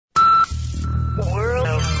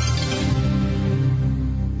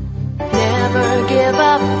give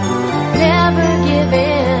up, never give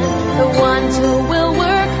in. The ones who will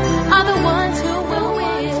work are the ones who will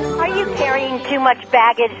win. Are you carrying too much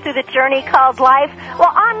baggage through the journey called life?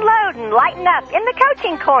 Well, unload and lighten up in the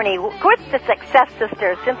coaching corner with the Success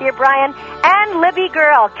Sisters, Cynthia Bryan and Libby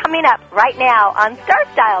Girl, coming up right now on Star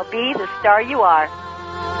Style. Be the star you are.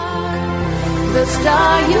 The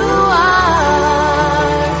star you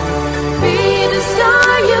are. Be the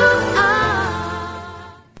star you are.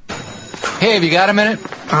 Hey, have you got a minute?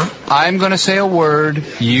 Huh? I'm going to say a word.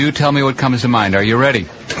 You tell me what comes to mind. Are you ready?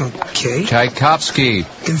 Okay. Tchaikovsky.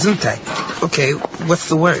 Gesundheit. Okay, what's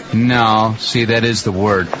the word? No, see, that is the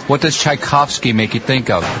word. What does Tchaikovsky make you think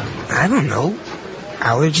of? I don't know.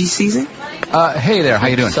 Allergy season? Hey there, how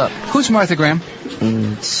you doing? What's up? Who's Martha Graham?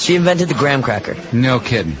 She invented the graham cracker. No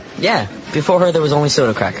kidding. Yeah, before her there was only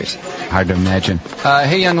soda crackers. Hard to imagine.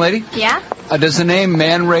 Hey, young lady? Yeah? Does the name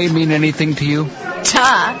Man Ray mean anything to you?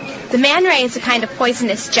 Duh. The man ray is a kind of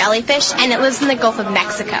poisonous jellyfish, and it lives in the Gulf of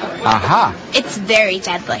Mexico. Aha. It's very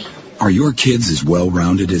deadly. Are your kids as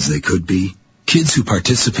well-rounded as they could be? Kids who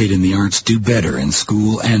participate in the arts do better in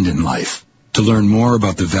school and in life. To learn more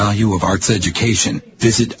about the value of arts education,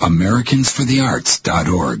 visit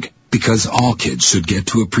AmericansForTheArts.org. Because all kids should get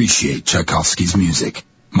to appreciate Tchaikovsky's music,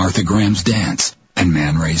 Martha Graham's dance, and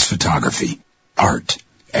Man Ray's photography. Art.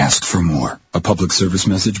 Ask for more. A public service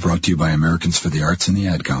message brought to you by Americans for the Arts and the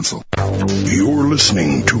Ad Council. You're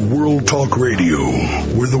listening to World Talk Radio,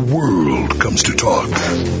 where the world comes to talk.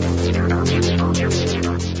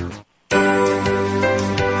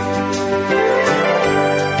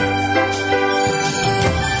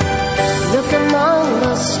 Look among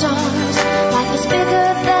the stars, life is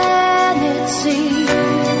bigger than it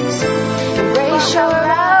seems. Embrace your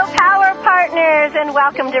Hello, Power Partners, and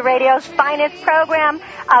welcome to radio's finest program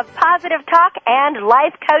of positive talk and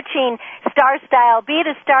life coaching. Star Style, be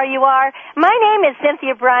the star you are. My name is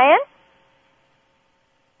Cynthia Bryan.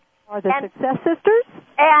 Are the Success Sisters?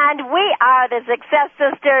 And we are the Success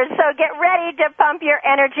Sisters, so get ready to pump your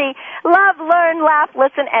energy. Love, learn, laugh,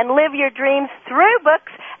 listen, and live your dreams through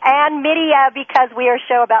books and media, because we are a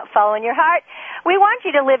show about following your heart. We want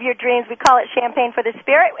you to live your dreams. We call it Champagne for the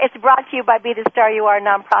Spirit. It's brought to you by Be the Star You Are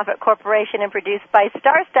nonprofit corporation and produced by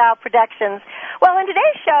Star Style Productions. Well, in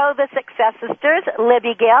today's show, the Success Sisters,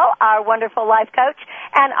 Libby Gill, our wonderful life coach,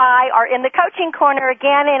 and I are in the coaching corner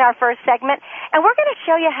again in our first segment, and we're going to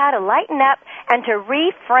show you how to lighten up and to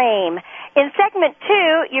reframe. In segment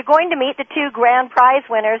 2, you're going to meet the 2 grand prize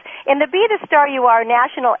winners in the Be the Star You Are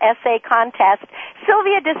National Essay Contest,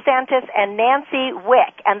 Sylvia DeSantis and Nancy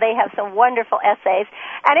Wick, and they have some wonderful essays.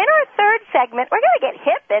 And in our third segment, we're going to get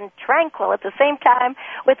hip and tranquil at the same time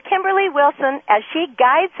with Kimberly Wilson as she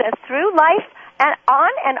guides us through life and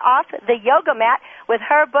on and off the yoga mat with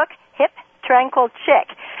her book, Hip, Tranquil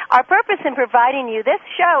Chick. Our purpose in providing you this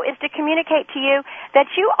show is to communicate to you that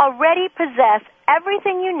you already possess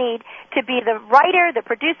everything you need to be the writer, the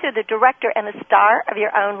producer, the director, and the star of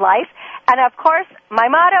your own life. And, of course, my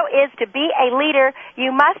motto is to be a leader,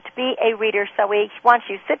 you must be a reader. So we want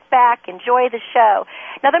you to sit back, enjoy the show.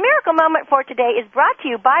 Now, the miracle moment for today is brought to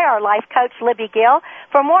you by our life coach, Libby Gill.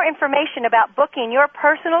 For more information about booking your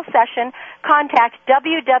personal session, contact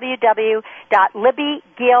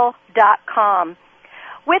www.libbygill.com.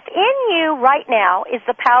 Within you right now is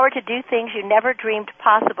the power to do things you never dreamed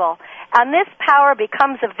possible. And this power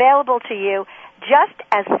becomes available to you just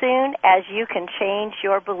as soon as you can change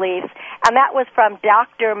your beliefs. And that was from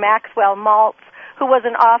Dr. Maxwell Maltz, who was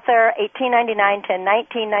an author 1899 to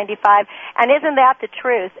 1995. And isn't that the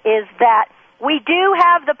truth, is that we do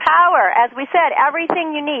have the power. As we said,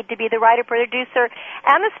 everything you need to be the writer, producer,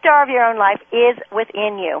 and the star of your own life is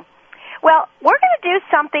within you. Well, we're going to do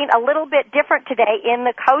something a little bit different today in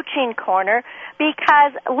the coaching corner,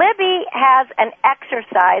 because Libby has an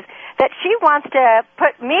exercise that she wants to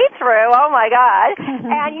put me through, oh my God,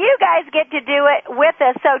 and you guys get to do it with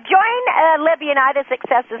us. So join Libby and I, the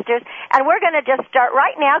Success Sisters, and we're going to just start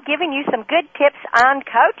right now giving you some good tips on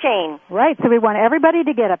coaching. Right, so we want everybody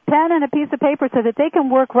to get a pen and a piece of paper so that they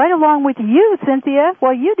can work right along with you, Cynthia,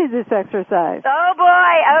 while you do this exercise. Oh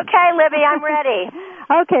boy, okay, Libby, I'm ready.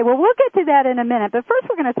 Okay, well, we'll get to that in a minute, but first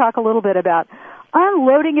we're going to talk a little bit about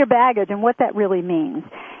unloading your baggage and what that really means.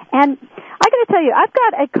 And I got to tell you, I've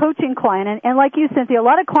got a coaching client, and like you, Cynthia, a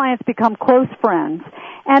lot of clients become close friends.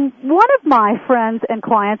 And one of my friends and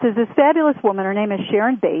clients is this fabulous woman. Her name is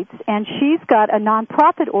Sharon Bates, and she's got a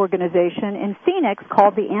nonprofit organization in Phoenix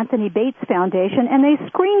called the Anthony Bates Foundation, and they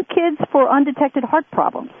screen kids for undetected heart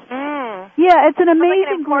problems. Yeah, it's an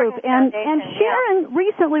amazing group. And Sharon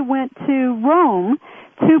recently went to Rome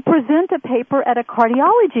to present a paper at a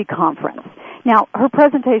cardiology conference. Now, her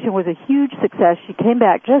presentation was a huge success. She came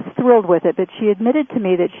back just thrilled with it, but she admitted to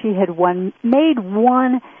me that she had made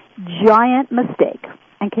one giant mistake.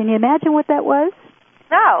 And can you imagine what that was?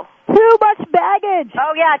 No. Too much baggage.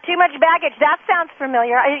 Oh, yeah, too much baggage. That sounds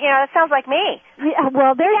familiar. That sounds like me. Yeah,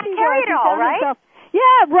 well, there she carry it all, right? Herself.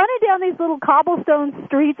 Yeah, running down these little cobblestone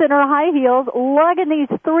streets in her high heels, lugging these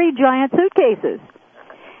 3 giant suitcases.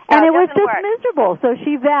 And it was just miserable. So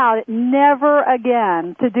she vowed never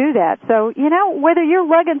again to do that. So, whether you're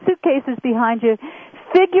lugging suitcases behind you,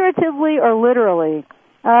 figuratively or literally,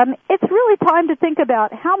 it's really time to think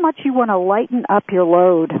about how much you want to lighten up your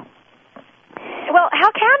load. Well,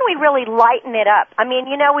 how can we really lighten it up? I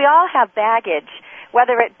mean, we all have baggage,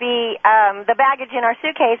 whether it be the baggage in our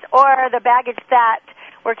suitcase or the baggage that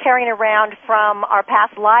we're carrying around from our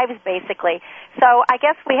past lives, basically. So I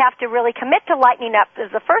guess we have to really commit to lightening up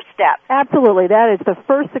as the first step. Absolutely. That is the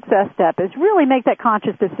first success step, is really make that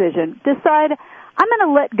conscious decision. Decide, I'm going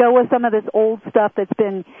to let go of some of this old stuff that's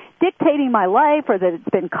been dictating my life or that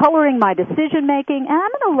it's been coloring my decision-making, and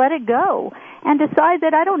I'm going to let it go and decide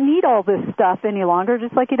that I don't need all this stuff any longer,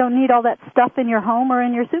 just like you don't need all that stuff in your home or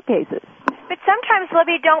in your suitcases. But sometimes,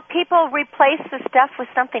 Libby, don't people replace the stuff with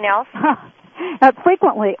something else?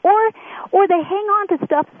 Frequently, or they hang on to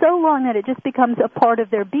stuff so long that it just becomes a part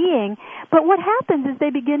of their being. But what happens is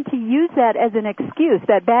they begin to use that as an excuse.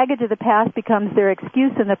 That baggage of the past becomes their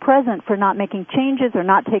excuse in the present for not making changes or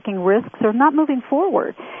not taking risks or not moving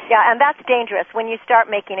forward. Yeah, and that's dangerous when you start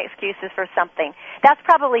making excuses for something. That's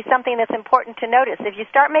probably something that's important to notice. If you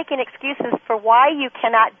start making excuses for why you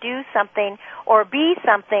cannot do something or be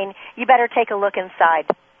something, you better take a look inside.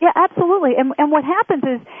 Yeah, absolutely. And what happens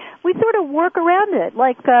is we sort of work around it.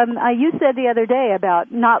 Like you said the other day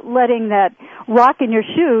about not letting that rock in your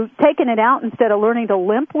shoe, taking it out instead of learning to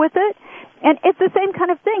limp with it. And it's the same kind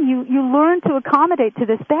of thing. You learn to accommodate to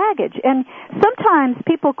this baggage. And sometimes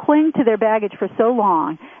people cling to their baggage for so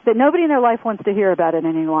long that nobody in their life wants to hear about it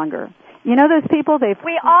any longer. You know those people?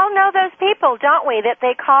 We all know those people, don't we, that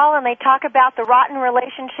they call and they talk about the rotten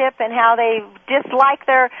relationship and how they dislike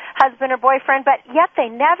their husband or boyfriend, but yet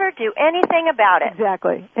they never do anything about it.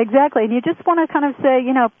 Exactly. And you just want to kind of say,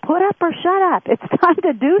 put up or shut up. It's time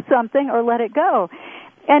to do something or let it go.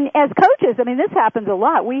 And as coaches, this happens a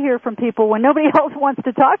lot. We hear from people when nobody else wants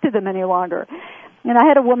to talk to them any longer. And I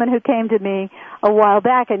had a woman who came to me a while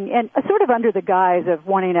back and sort of under the guise of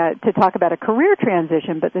wanting to talk about a career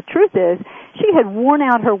transition, but the truth is she had worn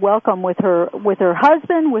out her welcome with her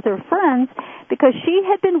husband, with her friends, because she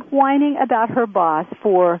had been whining about her boss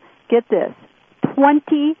for, get this,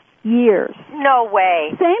 20 years. No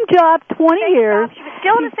way. Same job, 20 years. Job. She was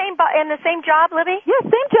still in the same job, Libby? Yeah,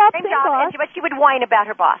 same job, same boss. But she would whine about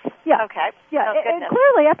her boss. Yeah. Okay. Yeah, and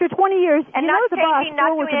clearly after 20 years, and not changing,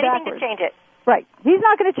 not doing anything to change it. Right. He's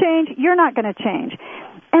not going to change. You're not going to change.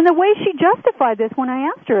 And the way she justified this when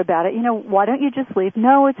I asked her about it, why don't you just leave?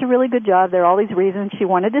 No, it's a really good job. There are all these reasons she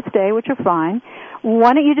wanted to stay, which are fine.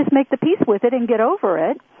 Why don't you just make the peace with it and get over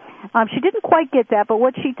it? She didn't quite get that, but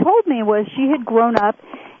what she told me was she had grown up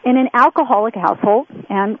in an alcoholic household,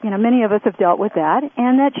 and many of us have dealt with that,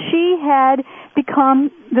 and that she had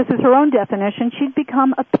become, this is her own definition, she'd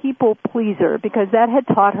become a people pleaser because that had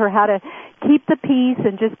taught her how to keep the peace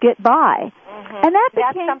and just get by. Mm-hmm. And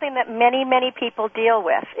that's something that many, many people deal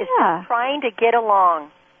with, is just trying to get along.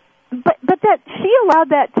 But that she allowed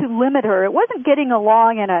that to limit her. It wasn't getting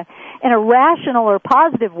along in a rational or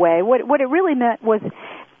positive way. What it really meant was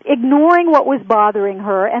ignoring what was bothering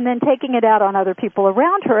her and then taking it out on other people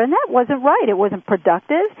around her, and that wasn't right. It wasn't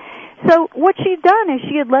productive. So what she'd done is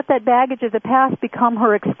she had let that baggage of the past become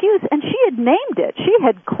her excuse, and she had named it. She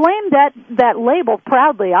had claimed that label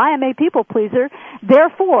proudly. I am a people pleaser,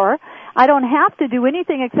 therefore I don't have to do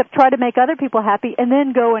anything except try to make other people happy and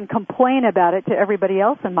then go and complain about it to everybody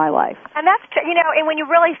else in my life. And that's, and when you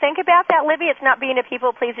really think about that, Libby, it's not being a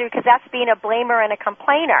people pleaser because that's being a blamer and a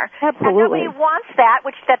complainer. Absolutely. And nobody wants that,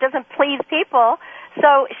 that doesn't please people.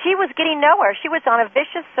 So she was getting nowhere. She was on a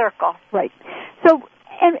vicious circle. Right. So,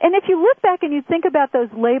 and if you look back and you think about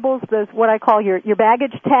those labels, those what I call your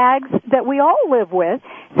baggage tags that we all live with,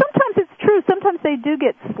 sometimes it's true. Sometimes they do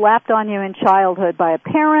get slapped on you in childhood by a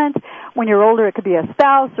parent. When you're older, it could be a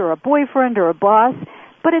spouse or a boyfriend or a boss.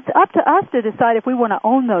 But it's up to us to decide if we want to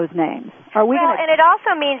own those names. And it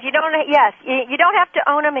also means you don't have to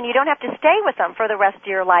own them and you don't have to stay with them for the rest of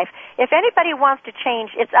your life. If anybody wants to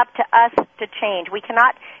change, it's up to us to change. We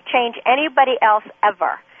cannot change anybody else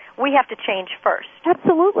ever. We have to change first.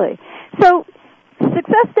 Absolutely. So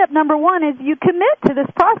success step number 1 is you commit to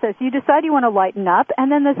this process. You decide you want to lighten up.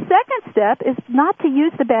 And then the second step is not to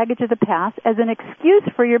use the baggage of the past as an excuse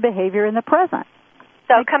for your behavior in the present.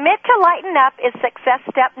 So commit to lighten up is success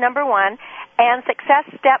step number 1. And success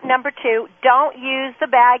step number 2, don't use the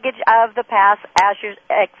baggage of the past as your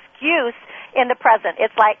excuse in the present.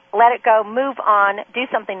 It's like, let it go, move on, do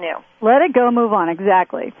something new. Let it go, move on,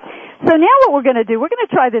 exactly. So now what we're going to do, we're going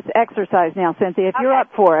to try this exercise now, Cynthia, if you're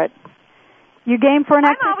up for it. You game for an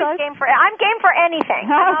exercise? I'm game for anything.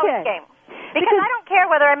 Okay. I'm always game. Because I don't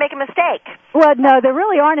care whether I make a mistake. Well, no, there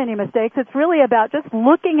really aren't any mistakes. It's really about just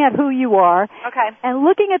looking at who you are. Okay. And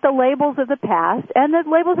looking at the labels of the past and the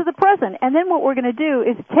labels of the present. And then what we're going to do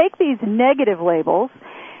is take these negative labels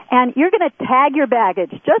and you're going to tag your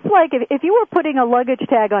baggage. Just like if you were putting a luggage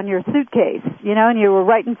tag on your suitcase, you know, and you were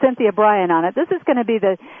writing Cynthia Bryan on it, this is going to be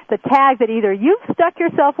the tag that either you've stuck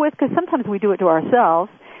yourself with, because sometimes we do it to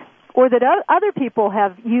ourselves, or that other people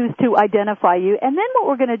have used to identify you. And then what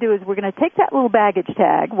we're going to do is we're going to take that little baggage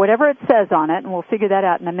tag, whatever it says on it, and we'll figure that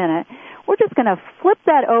out in a minute. We're just going to flip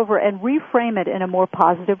that over and reframe it in a more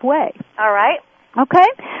positive way. All right. Okay?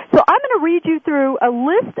 So I'm going to read you through a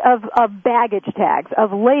list of baggage tags,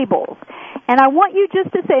 of labels. And I want you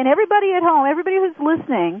just to say, and everybody at home, everybody who's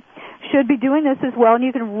listening, should be doing this as well, and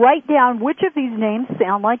you can write down which of these names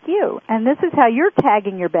sound like you. And this is how you're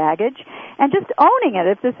tagging your baggage and just owning it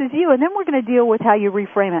if this is you. And then we're going to deal with how you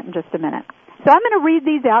reframe it in just a minute. So I'm going to read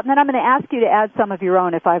these out, and then I'm going to ask you to add some of your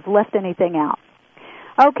own if I've left anything out.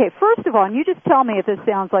 Okay, first of all, and you just tell me if this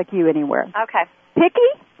sounds like you anywhere. Okay.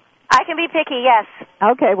 Picky? I can be picky, yes.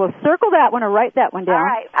 Okay, well, circle that one or write that one down. All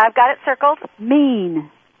right, I've got it circled. Mean?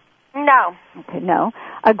 No. Okay, no.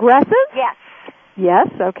 Aggressive? Yes. Yes,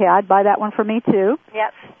 okay, I'd buy that one for me too.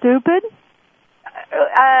 Yes. Stupid?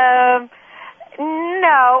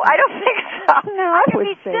 No, I don't think so. No, I would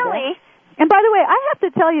can be say silly. That. And by the way, I have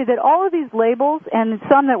to tell you that all of these labels, and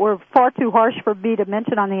some that were far too harsh for me to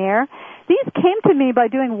mention on the air, these came to me by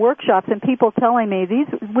doing workshops and people telling me these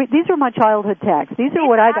are my childhood tags. These are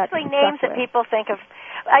what I got actually names that people think of.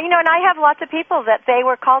 And I have lots of people that they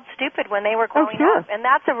were called stupid when they were growing up, and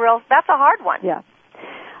that's a hard one. Yeah.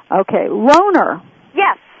 Okay, loner.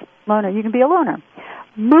 Yes. Loner, you can be a loner.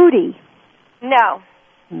 Moody. No.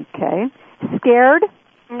 Okay. Scared.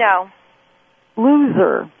 No.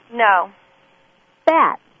 Loser. No.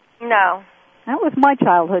 Fat. No. That was my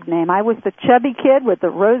childhood name. I was the chubby kid with the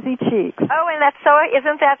rosy cheeks. Oh, and that's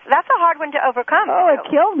a hard one to overcome. Oh,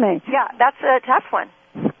 it killed me. Yeah, that's a tough one.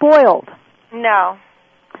 Spoiled. No.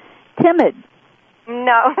 Timid.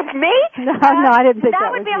 No. Me? No, I didn't think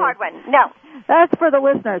that would be a hard one. No. That's for the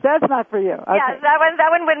listeners. That's not for you. Okay. Yeah, that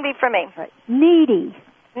one wouldn't be for me. Right. Needy.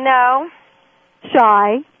 No.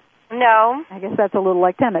 Shy. No. I guess that's a little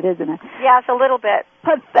like timid, isn't it? Yes, a little bit.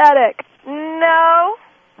 Pathetic. No.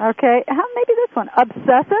 Okay. Maybe this one.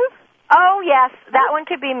 Obsessive? Oh, yes. That one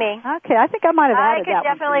could be me. Okay. I think I might have added that one.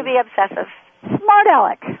 I could definitely be obsessive. Smart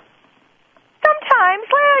aleck. Sometimes.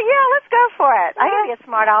 Well, yeah, let's go for it. I can be a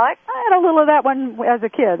smart aleck. I had a little of that one as a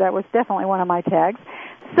kid. That was definitely one of my tags.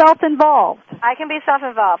 Self-involved. I can be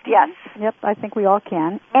self-involved, yes. Yep, I think we all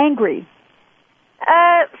can. Angry.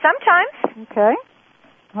 Sometimes. Okay.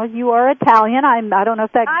 Well, you are Italian. I don't know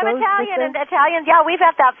if that I'm goes Italian, with and Italians, yeah, we can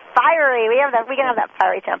have that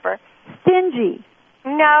fiery temper. Stingy.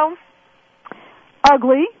 No.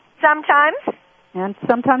 Ugly. Sometimes. And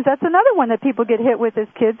sometimes that's another one that people get hit with as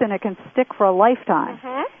kids, and it can stick for a lifetime.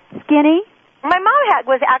 Mm-hmm. Skinny. My mom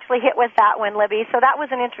was actually hit with that one, Libby, so that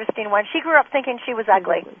was an interesting one. She grew up thinking she was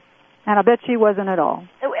ugly. And I bet she wasn't at all.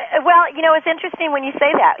 Well, it's interesting when you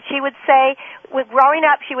say that. She would say, growing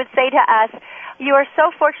up, she would say to us, "You are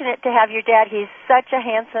so fortunate to have your dad. He's such a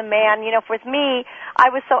handsome man. With me,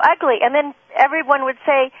 I was so ugly." And then everyone would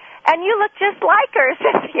say, "And you look just like her,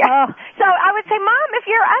 Cynthia." So I would say, "Mom, if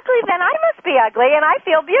you're ugly, then I must be ugly, and I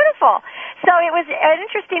feel beautiful." So it was an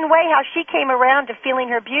interesting way how she came around to feeling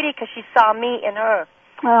her beauty because she saw me in her.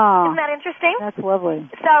 Oh. Isn't that interesting? That's lovely.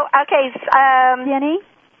 So, okay. Skinny?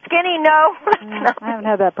 Skinny, no. I haven't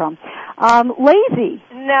had that problem. Lazy?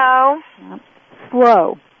 No.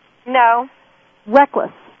 Slow? No.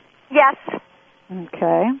 Reckless? Yes.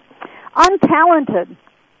 Okay. Untalented?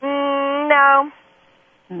 No.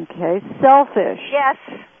 Okay. Selfish? Yes.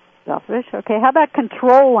 Selfish. Okay. How about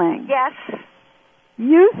controlling? Yes.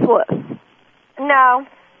 Useless? No.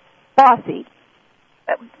 Bossy?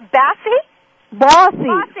 Bossy? Bossy.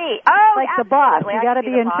 Bossy. Oh, like the boss. You got to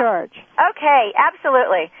be in boss. charge. Okay,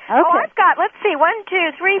 absolutely. Okay. Oh, I've got, let's see, 1,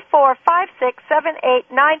 2, 3, 4, 5, 6, 7, 8,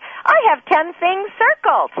 9. I have 10 things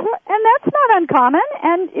circled. And that's not uncommon.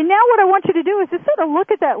 And now what I want you to do is just sort of look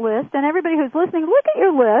at that list, and everybody who's listening, look at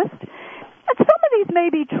your list. And some of these may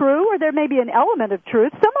be true, or there may be an element of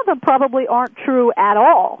truth. Some of them probably aren't true at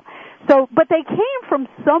all. So, but they came from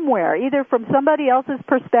somewhere, either from somebody else's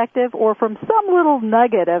perspective or from some little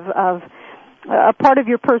nugget of a part of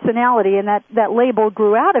your personality, and that label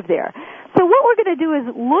grew out of there. So what we're going to do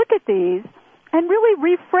is look at these and really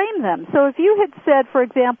reframe them. So if you had said, for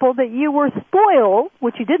example, that you were spoiled,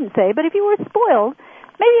 which you didn't say, but if you were spoiled,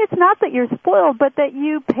 maybe it's not that you're spoiled, but that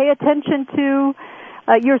you pay attention to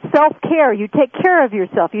your self-care. You take care of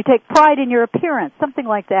yourself. You take pride in your appearance, something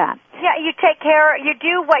like that. Yeah, you take care, you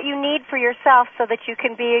do what you need for yourself so that you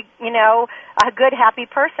can be, a good, happy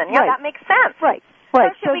person. Yeah, Right. That makes sense. Right. So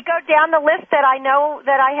should we go down the list that I know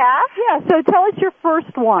that I have? Yeah, so tell us your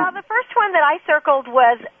first one. Well, the first one that I circled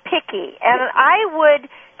was picky, and I would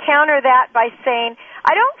counter that by saying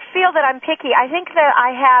I don't feel that I'm picky. I think that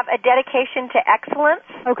I have a dedication to excellence.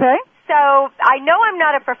 Okay. So I know I'm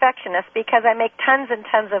not a perfectionist because I make tons and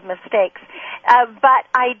tons of mistakes, but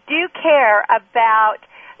I do care about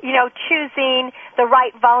choosing the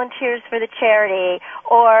right volunteers for the charity,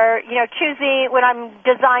 or, choosing when I'm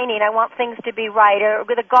designing, I want things to be right, or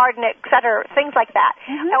with a garden, et cetera, things like that.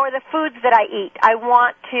 Mm-hmm. Or the foods that I eat. I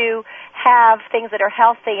want to have things that are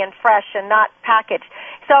healthy and fresh and not packaged.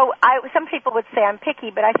 So some people would say I'm picky,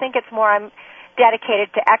 but I think it's more I'm dedicated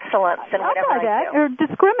to excellence in whatever I do. Or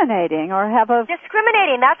discriminating, or have a...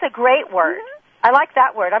 Discriminating, that's a great word. Mm-hmm. I like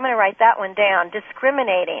that word. I'm going to write that one down,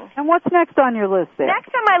 discriminating. And what's next on your list there? Next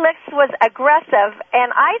on my list was aggressive, and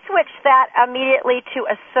I switched that immediately to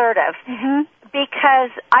assertive because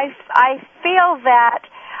I feel that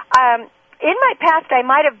in my past I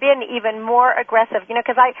might have been even more aggressive,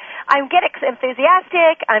 because I get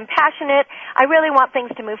enthusiastic, I'm passionate, I really want things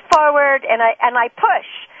to move forward, and I push.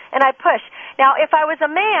 Now, if I was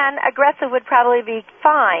a man, aggressive would probably be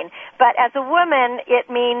fine. But as a woman,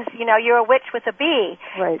 it means, you're a witch with a bee.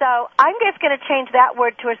 Right. So I'm just going to change that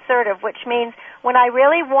word to assertive, which means when I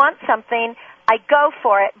really want something, I go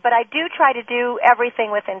for it, but I do try to do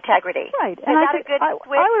everything with integrity. Right. Is that a good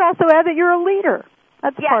switch? I would also add that you're a leader.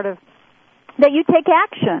 That's part of... That you take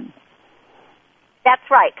action. That's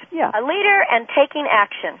right. Yeah. A leader and taking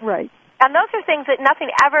action. Right. And those are things that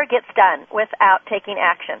nothing ever gets done without taking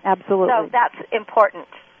action. Absolutely. So that's important.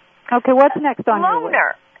 Okay, what's next on your list?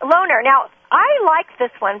 Loner. Now, I like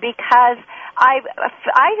this one because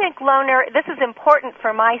I think loner, this is important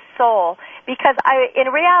for my soul because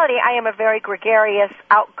in reality I am a very gregarious,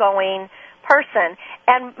 outgoing person,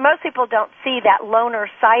 and most people don't see that loner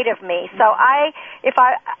side of me. So I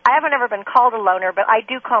haven't ever been called a loner, but I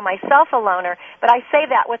do call myself a loner, but I say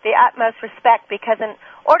that with the utmost respect because in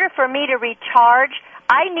order for me to recharge,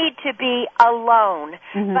 I need to be alone,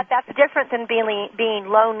 but that's different than being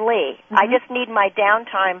lonely. I just need my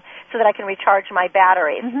downtime so that I can recharge my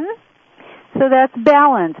batteries. So that's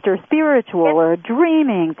balanced or spiritual or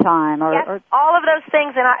dreaming time or, yes, all of those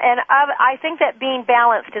things, and I think that being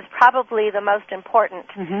balanced is probably the most important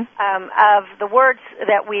of the words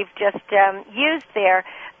that we've just used there,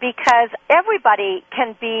 because everybody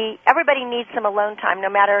needs some alone time, no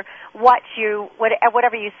matter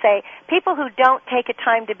whatever you say. People who don't take a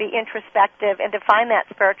time to be introspective and to find that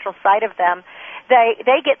spiritual side of them,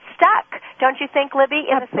 they get stuck, don't you think, Libby,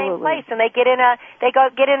 in the same place, and they get in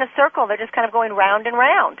a circle. They're just kind of going round and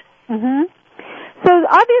round. So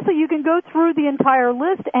obviously you can go through the entire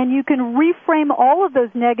list and you can reframe all of those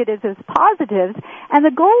negatives as positives, and the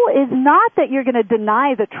goal is not that you're going to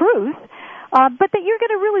deny the truth, but that you're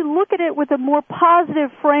going to really look at it with a more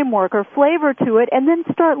positive framework or flavor to it, and then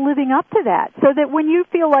start living up to that, so that when you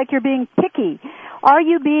feel like you're being picky, are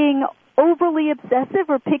you being overly obsessive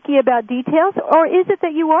or picky about details, or is it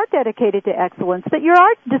that you are dedicated to excellence, that you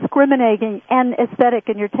are discriminating and aesthetic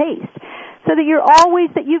in your taste, so that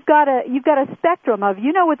you've got a spectrum of,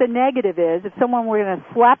 what the negative is if someone were going to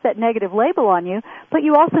slap that negative label on you, but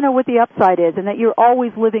you also know what the upside is, and that you're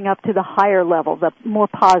always living up to the higher level, the more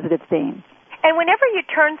positive theme. And whenever you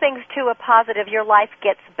turn things to a positive, your life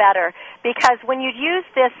gets better, because when you use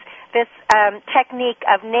this technique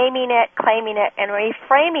of naming it, claiming it, and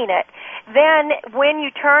reframing it, then when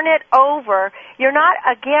you turn it over, you're not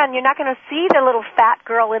going to see the little fat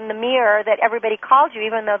girl in the mirror that everybody called you,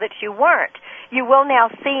 even though that you weren't. You will now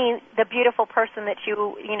see the beautiful person that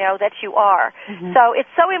you are. So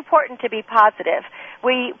it's so important to be positive.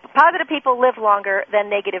 Positive people live longer than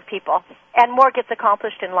negative people, and more gets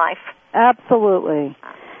accomplished in life. Absolutely.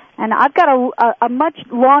 And I've got a much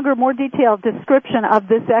longer, more detailed description of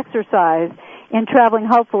this exercise in traveling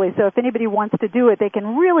hopefully. So if anybody wants to do it, they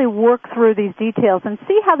can really work through these details and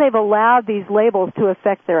see how they've allowed these labels to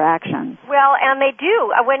affect their actions. Well, and they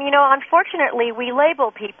do. When, unfortunately, we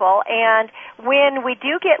label people, and when we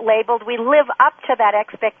do get labeled, we live up to that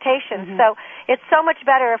expectation. Mm-hmm. So it's so much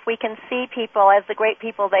better if we can see people as the great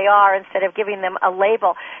people they are instead of giving them a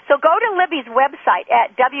label. So go to Libby's website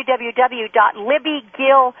at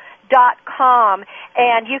www.libbygill.com,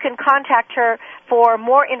 and you can contact her for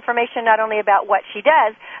more information, not only about what she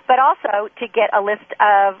does, but also to get a list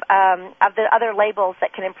of the other labels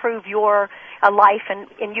that can improve your life, and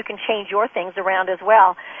you can change your things around as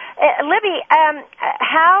well. Libby,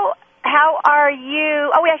 how are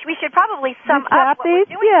you? Oh, we should probably sum up what we're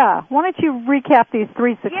doing. Yeah. Why don't you recap these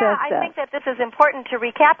 3 success steps? Yeah, I think that this is important to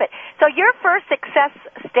recap it. So your first success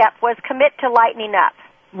step was commit to lightening up.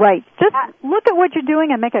 Right. Just look at what you're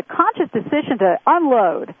doing and make a conscious decision to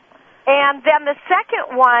unload. And then the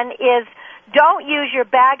second one is don't use your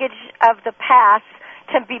baggage of the past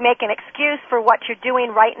to make an excuse for what you're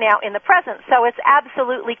doing right now in the present. So it's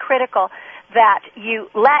absolutely critical that you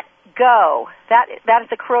let go. That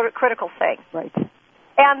is a critical thing. Right.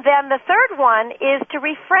 And then the third one is to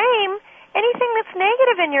reframe anything that's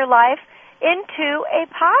negative in your life into a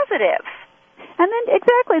positive. And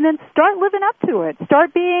then start living up to it.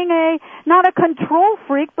 Start being not a control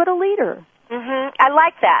freak, but a leader. Mm-hmm. I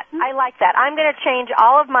like that. I'm going to change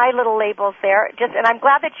all of my little labels there. And I'm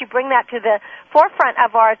glad that you bring that to the forefront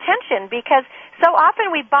of our attention, because so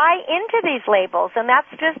often we buy into these labels, and that's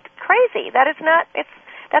just crazy. That's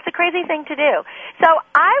a crazy thing to do. So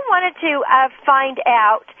I wanted to find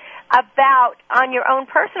out about, on your own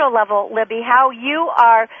personal level, Libby, how you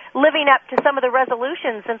are living up to some of the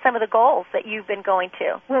resolutions and some of the goals that you've been going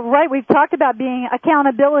to. Well, right. We've talked about being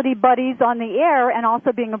accountability buddies on the air and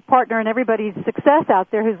also being a partner in everybody's success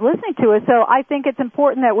out there who's listening to us. So I think it's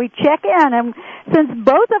important that we check in. And since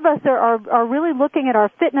both of us are really looking at our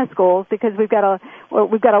fitness goals, because we've got a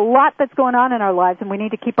lot that's going on in our lives, and we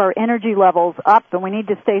need to keep our energy levels up, and we need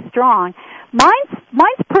to stay strong.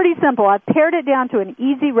 Mine's pretty simple. I've pared it down to an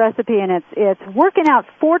easy recipe, and it's working out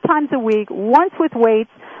 4 times a week, once with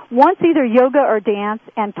weights, once either yoga or dance,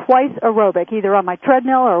 and twice aerobic, either on my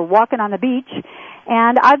treadmill or walking on the beach.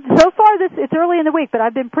 And it's early in the week, but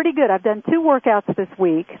I've been pretty good. I've done 2 workouts this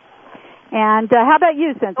week. And how about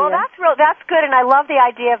you, Cynthia? Well, that's good, and I love the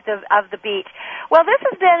idea of the beach. Well, this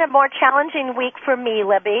has been a more challenging week for me,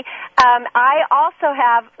 Libby. I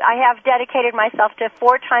have dedicated myself to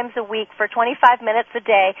 4 times a week for 25 minutes a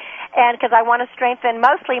day, and because I want to strengthen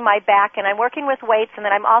mostly my back, and I'm working with weights, and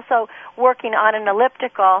then I'm also working on an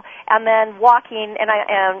elliptical, and then walking and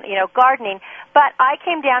gardening. But I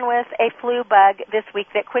came down with a flu bug this week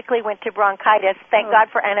that quickly went to bronchitis. Thank God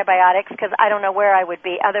for antibiotics, because I don't know where I would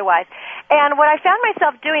be otherwise. And what I found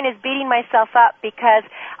myself doing is beating myself up because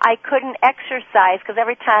I couldn't exercise, because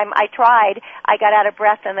every time I tried, I got out of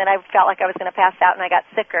breath, and then I felt like I was going to pass out, and I got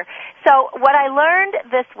sicker. So what I learned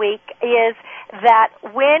this week is that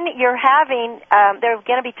when you're having, there are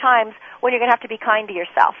going to be times when you're going to have to be kind to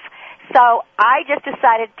yourself. So I just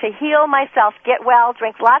decided to heal myself, get well,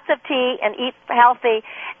 drink lots of tea, and eat healthy,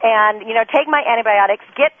 and, take my antibiotics,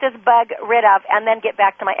 get this bug rid of, and then get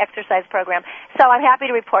back to my exercise program. So I'm happy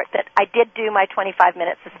to report that I did do my 25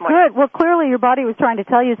 minutes this morning. Good. Well, clearly your body was trying to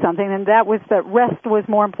tell you something, and that was that rest was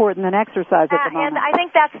more important than exercise at the moment. And I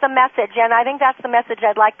think that's the message, and I think that's the message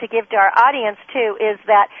I'd like to give to our audience, too, is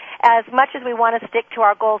that as much as we want to stick to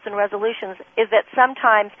our goals and resolutions, is that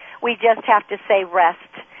sometimes we just have to say rest.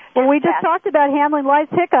 Well, we just talked about handling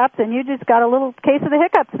life's hiccups, and you just got a little case of the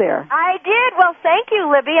hiccups there. I did. Well, thank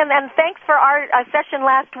you, Libby, and thanks for our session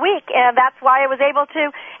last week, and that's why I was able to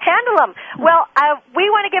handle them. Well,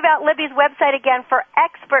 we want to give out Libby's website again for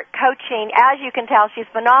expert coaching. As you can tell,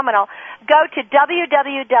 she's phenomenal. Go to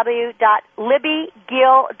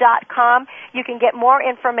www.libbygill.com. You can get more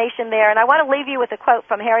information there, and I want to leave you with a quote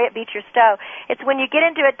from Harriet Beecher Stowe. It's when you get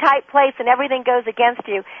into a tight place and everything goes against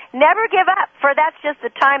you, never give up, for that's just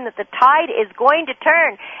the time that the tide is going to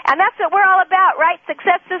turn. And that's what we're all about, right,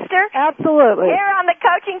 Success Sister? Absolutely. Here on the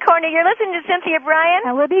Coaching Corner, you're listening to Cynthia Bryan.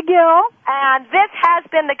 And Libby Gill. And this has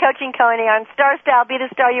been the Coaching Corner on Star Style, Be the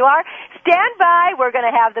Star You Are. Stand by. We're going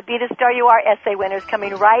to have the Be the Star You Are essay winners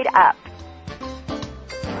coming right up.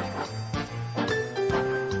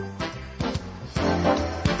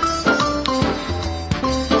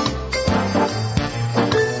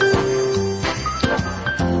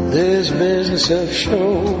 This business of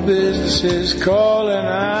show business is calling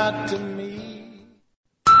out to me.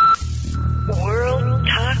 World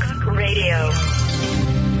Talk Radio.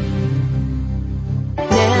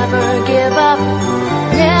 Never give up,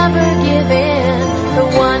 never give in. The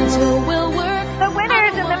ones who will work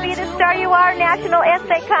National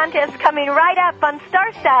Essay Contest coming right up on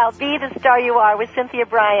Star Style. Be the Star You Are with Cynthia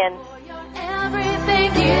Bryan.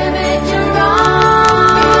 Everything, give it your all.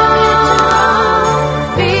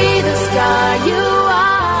 Be the star you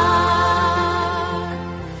are.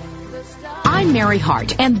 I'm Mary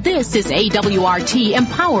Hart, and this is AWRT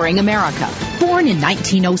Empowering America. Born in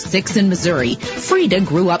 1906 in Missouri, Frida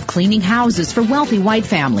grew up cleaning houses for wealthy white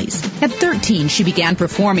families. At 13, she began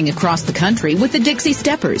performing across the country with the Dixie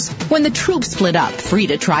Steppers. When the troupe split up,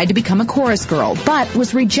 Frida tried to become a chorus girl, but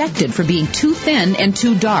was rejected for being too thin and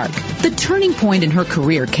too dark. The turning point in her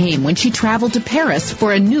career came when she traveled to Paris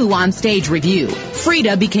for a new onstage review.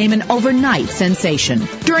 Frida became an overnight sensation.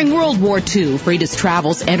 During World War II, Frida's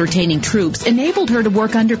travels entertaining troops enabled her to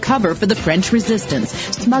work undercover for the French resistance,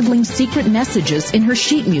 smuggling secret messages in her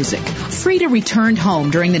sheet music. Frida returned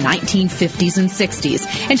home during the 1950s and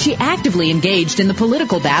 60s, and she actively engaged in the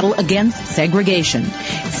political battle against segregation.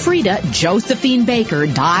 Frida Josephine Baker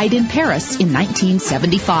died in Paris in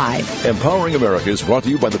 1975. Empowering America is brought to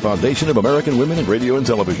you by the Foundation of American Women in Radio and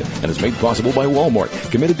Television and is made possible by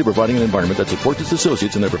Walmart, committed to providing an environment that supports its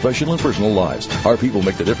associates in their professional and personal lives. Our people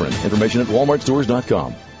make the difference. Information at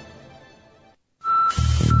walmartstores.com.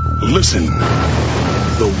 Listen.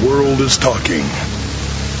 The world is talking.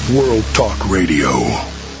 World Talk Radio.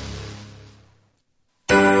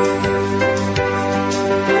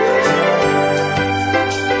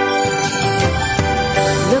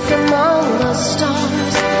 Look among the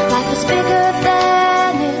stars, life is bigger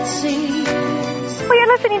than it seems. Well,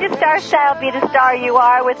 you're listening to Star Style, Be the Star You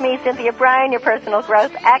Are with me, Cynthia Bryan, your personal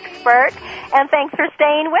growth expert. And thanks for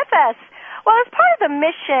staying with us. Well, as part of the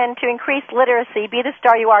mission to increase literacy, Be the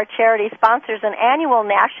Star You Are charity sponsors an annual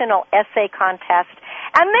national essay contest.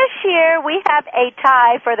 And this year we have a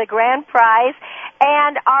tie for the grand prize,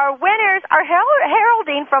 and our winners are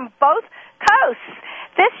heralding from both coasts.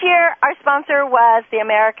 This year, our sponsor was the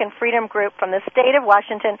American Freedom Group from the state of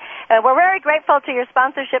Washington. We're very grateful to your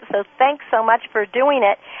sponsorship, so thanks so much for doing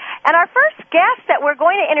it. And our first guest that we're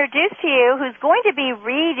going to introduce to you, who's going to be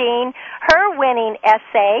reading her winning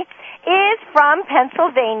essay, is from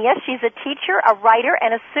Pennsylvania. She's a teacher, a writer,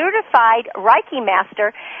 and a certified Reiki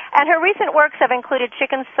master. And her recent works have included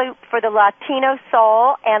Chicken Soup for the Latino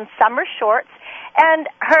Soul and Summer Shorts. And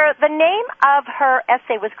the name of her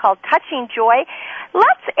essay was called Touching Joy.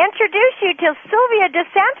 Let's introduce you to Sylvia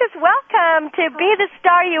DeSantis. Welcome to Be the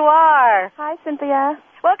Star You Are. Hi, Cynthia.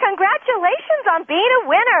 Well, congratulations on being a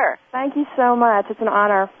winner. Thank you so much. It's an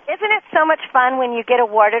honor. Isn't it so much fun when you get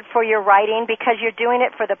awarded for your writing because you're doing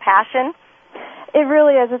it for the passion? It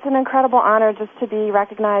really is. It's an incredible honor just to be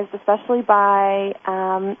recognized, especially by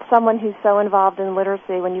someone who's so involved in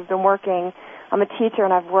literacy. When you've been working, I'm a teacher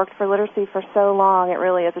and I've worked for literacy for so long, it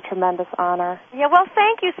really is a tremendous honor. Yeah, well,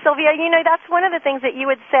 thank you, Sylvia. You know, that's one of the things that you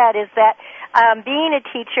had said is that being a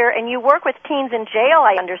teacher, and you work with teens in jail,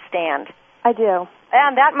 I understand. I do.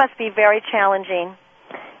 And that must be very challenging.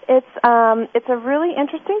 It's a really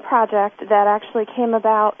interesting project that actually came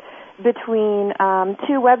about between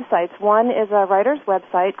two websites. One is a writer's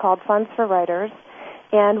website called Funds for Writers,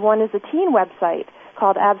 and one is a teen website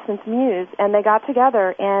called Absence Muse. And they got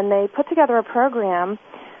together and they put together a program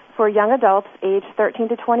for young adults aged 13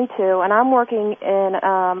 to 22, and I'm working in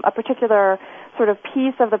a particular sort of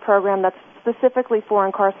piece of the program that's specifically for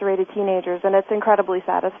incarcerated teenagers, and it's incredibly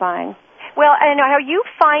satisfying. Well, and are you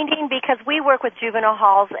finding, because we work with juvenile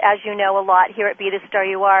halls, as you know, a lot here at Be the Star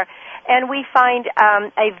You Are, and we find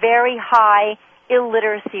a very high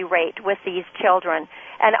illiteracy rate with these children.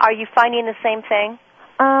 And are you finding the same thing?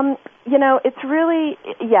 You know, it's really,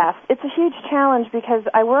 yes, it's a huge challenge because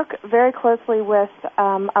I work very closely with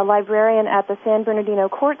a librarian at the San Bernardino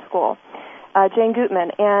Court School, Jane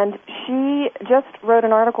Gutman, and she just wrote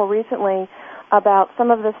an article recently about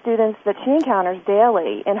some of the students that she encounters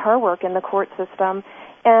daily in her work in the court system,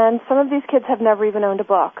 and some of these kids have never even owned a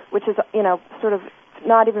book, which is, you know, sort of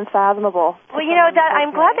not even fathomable. Well, you know, that I'm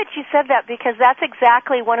glad that you said that, because that's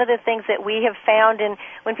exactly one of the things that we have found. And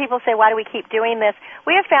when people say, why do we keep doing this,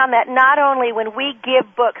 we have found that not only when we give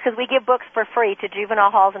books, because we give books for free to juvenile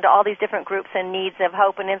halls and to all these different groups in needs of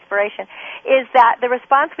hope and inspiration, is that the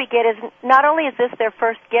response we get is not only is this their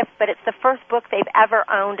first gift, but it's the first book they've ever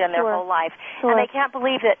owned in their whole life. And they can't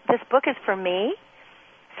believe that this book is for me.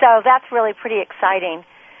 So that's really pretty exciting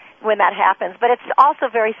when that happens. But it's also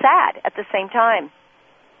very sad at the same time.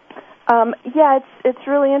 Yeah, it's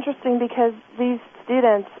really interesting because these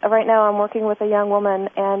students, right now I'm working with a young woman,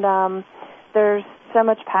 and there's so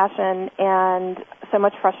much passion and so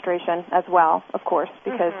much frustration as well, of course,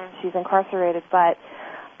 because she's incarcerated, but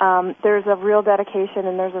there's a real dedication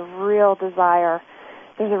and there's a real desire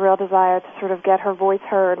there's a real desire to sort of get her voice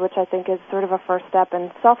heard, which I think is sort of a first step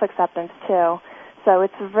in self-acceptance, too. So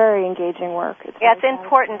it's very engaging work. It's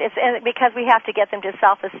important. It's because we have to get them to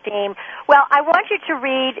self-esteem. Well, I want you to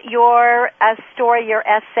read your story, your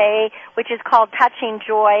essay, which is called Touching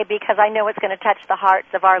Joy, because I know it's going to touch the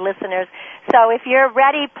hearts of our listeners. So if you're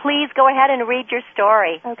ready, please go ahead and read your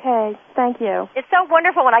story. Okay, thank you. It's so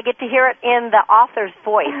wonderful when I get to hear it in the author's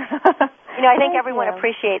voice. I think everyone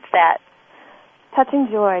appreciates that. Touching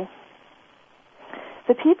Joy.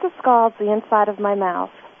 The pizza scalds the inside of my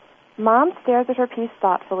mouth. Mom stares at her piece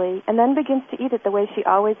thoughtfully and then begins to eat it the way she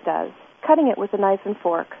always does, cutting it with a knife and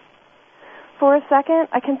fork. For a second,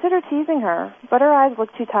 I consider teasing her, but her eyes look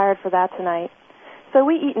too tired for that tonight. So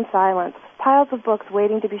we eat in silence, piles of books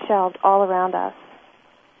waiting to be shelved all around us.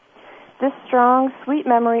 This strong, sweet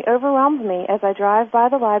memory overwhelms me as I drive by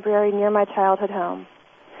the library near my childhood home.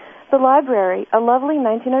 The library, a lovely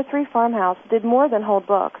 1903 farmhouse, did more than hold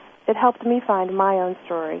books. It helped me find my own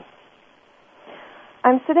story.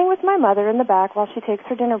 I'm sitting with my mother in the back while she takes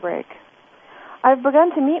her dinner break. I've begun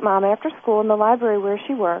to meet Mom after school in the library where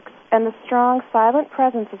she works, and the strong, silent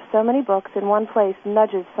presence of so many books in one place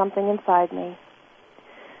nudges something inside me.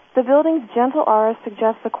 The building's gentle aura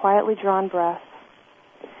suggests a quietly drawn breath.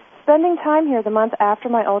 Spending time here the month after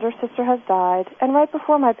my older sister has died, and right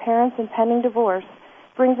before my parents' impending divorce,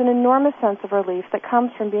 brings an enormous sense of relief that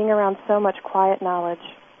comes from being around so much quiet knowledge,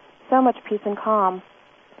 so much peace and calm.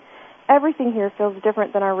 Everything here feels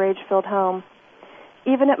different than our rage-filled home.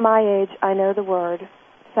 Even at my age, I know the word,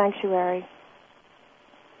 sanctuary.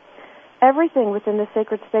 Everything within this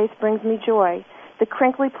sacred space brings me joy. The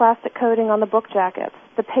crinkly plastic coating on the book jackets,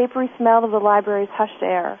 the papery smell of the library's hushed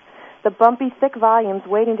air, the bumpy, thick volumes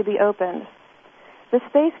waiting to be opened. The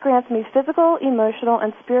space grants me physical, emotional,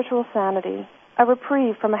 and spiritual sanity, a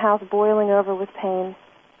reprieve from a house boiling over with pain.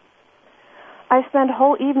 I spend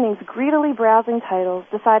whole evenings greedily browsing titles,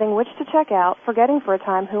 deciding which to check out, forgetting for a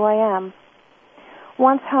time who I am.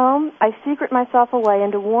 Once home, I secret myself away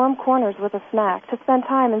into warm corners with a snack to spend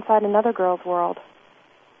time inside another girl's world.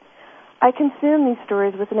 I consume these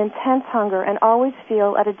stories with an intense hunger and always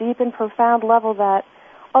feel at a deep and profound level that,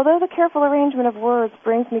 although the careful arrangement of words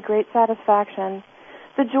brings me great satisfaction,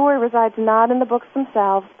 the joy resides not in the books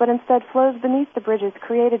themselves, but instead flows beneath the bridges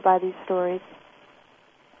created by these stories.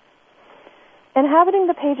 Inhabiting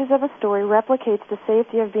the pages of a story replicates the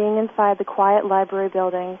safety of being inside the quiet library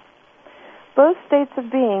building. Both states of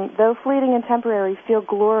being, though fleeting and temporary, feel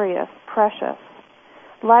glorious, precious.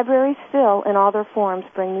 Libraries still, in all their forms,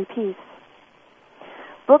 bring me peace.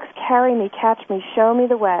 Books carry me, catch me, show me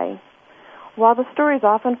the way. While the stories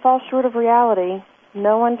often fall short of reality,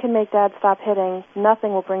 no one can make Dad stop hitting,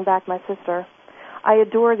 nothing will bring back my sister. I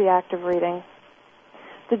adore the act of reading.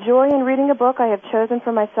 The joy in reading a book I have chosen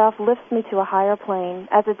for myself lifts me to a higher plane,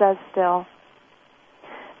 as it does still.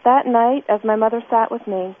 That night, as my mother sat with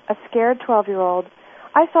me, a scared 12-year-old,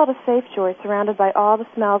 I felt a safe joy surrounded by all the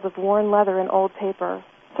smells of worn leather and old paper,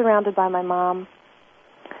 surrounded by my mom.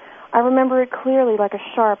 I remember it clearly like a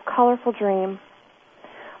sharp, colorful dream.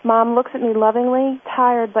 Mom looks at me lovingly,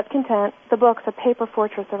 tired but content, the books a paper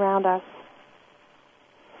fortress around us.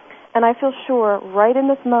 And I feel sure, right in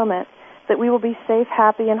this moment, that we will be safe,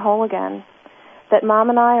 happy, and whole again, that Mom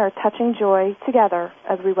and I are touching joy together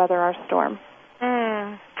as we weather our storm.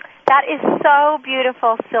 That is so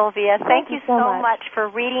beautiful, Sylvia. Thank you so much for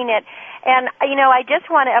reading it. And, I just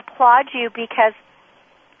want to applaud you because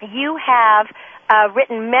you have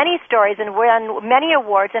written many stories and won many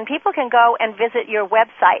awards, and people can go and visit your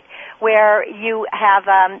website where you have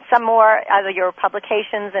some more of your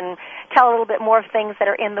publications and tell a little bit more of things that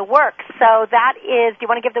are in the works. So that is, do you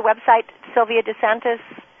want to give the website, Sylvia DeSantis?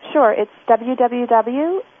 Sure. It's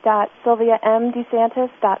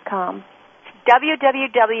www.sylviamdesantis.com.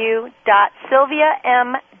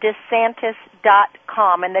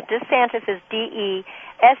 www.sylviamdesantis.com, and the DeSantis is DeSantis.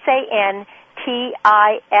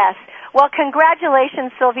 Well,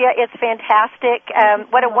 congratulations, Sylvia. It's fantastic.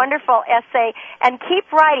 What a wonderful essay. And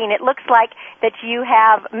keep writing. It looks like that you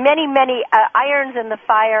have many, many irons in the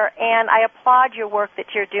fire, and I applaud your work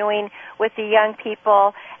that you're doing with the young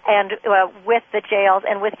people and with the jails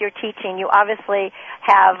and with your teaching. You obviously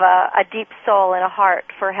have a deep soul and a heart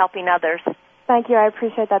for helping others. Thank you. I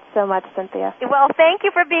appreciate that so much, Cynthia. Well, thank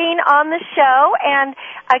you for being on the show. And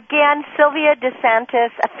again, Sylvia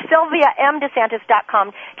DeSantis,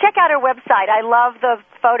 SylviaMDeSantis.com. Check out her website. I love the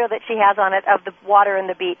photo that she has on it of the water and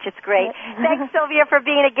the beach. It's great. Thanks, Sylvia, for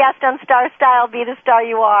being a guest on Star Style. Be the star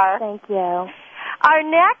you are. Thank you. Our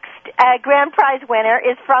next grand prize winner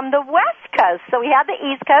is from the West Coast. So we have the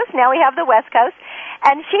East Coast, now we have the West Coast.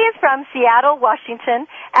 And she is from Seattle, Washington,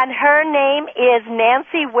 and her name is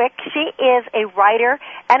Nancy Wick. She is a writer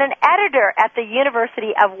and an editor at the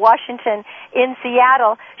University of Washington in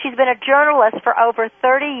Seattle. She's been a journalist for over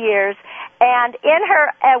 30 years, and in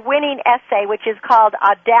her winning essay, which is called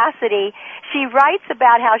Audacity, she writes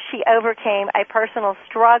about how she overcame a personal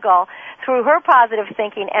struggle through her positive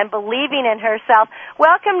thinking and believing in herself.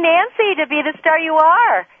 Welcome, Nancy, to Be the Star You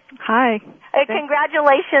Are. Hi.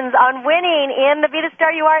 Congratulations on winning in the Be the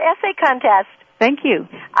Star You Are essay contest. Thank you.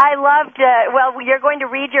 I loved, you're going to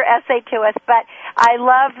read your essay to us, but I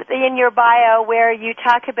love in your bio where you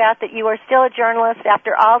talk about that you are still a journalist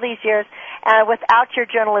after all these years without your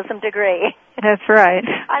journalism degree. That's right.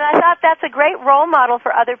 And I thought that's a great role model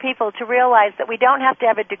for other people to realize that we don't have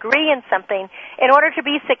to have a degree in something in order to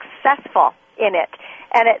be successful in it.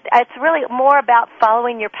 And it's really more about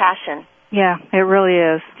following your passion. Yeah, it really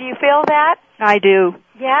is. Do you feel that? I do.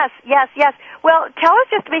 Yes. Well, tell us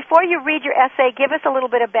just before you read your essay, give us a little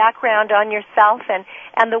bit of background on yourself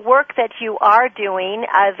and the work that you are doing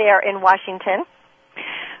there in Washington.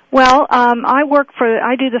 Well,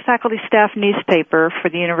 I do the faculty staff newspaper for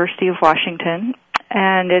the University of Washington,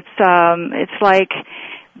 and it's like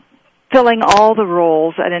filling all the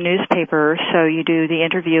roles at a newspaper. So you do the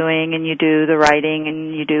interviewing, and you do the writing,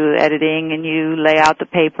 and you do editing, and you lay out the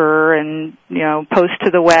paper, and post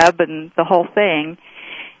to the web, and the whole thing.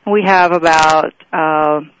 And we have about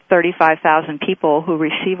 35,000 people who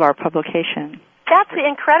receive our publication. That's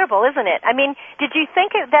incredible, isn't it? I mean, did you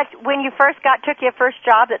think that when you took your first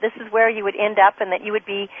job that this is where you would end up and that you would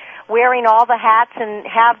be wearing all the hats and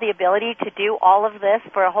have the ability to do all of this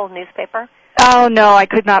for a whole newspaper? Oh, no, I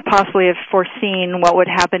could not possibly have foreseen what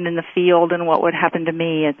would happen in the field and what would happen to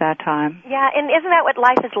me at that time. Yeah, and isn't that what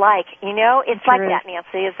life is like? It's like that,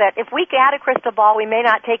 Nancy, is that if we had a crystal ball, we may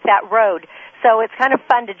not take that road. So it's kind of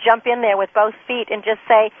fun to jump in there with both feet and just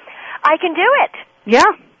say, I can do it.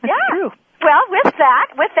 Yeah, that's true. Well, with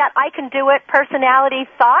that I can do it personality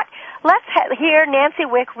thought, let's hear Nancy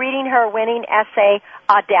Wick reading her winning essay,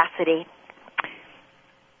 Audacity.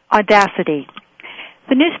 Audacity.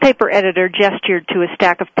 The newspaper editor gestured to a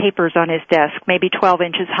stack of papers on his desk, maybe 12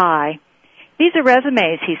 inches high. These are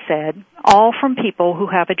resumes, he said, all from people who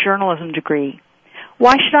have a journalism degree.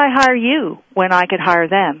 Why should I hire you when I could hire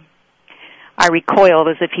them? I recoiled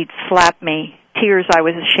as if he'd slapped me, tears I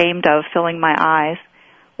was ashamed of filling my eyes.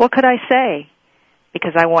 What could I say?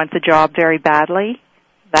 Because I want the job very badly?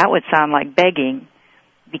 That would sound like begging.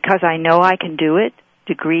 Because I know I can do it,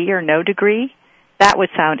 degree or no degree? That would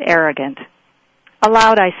sound arrogant.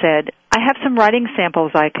 Aloud I said, I have some writing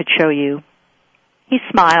samples I could show you. He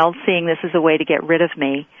smiled, seeing this as a way to get rid of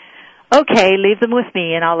me. Okay, leave them with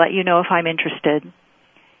me and I'll let you know if I'm interested.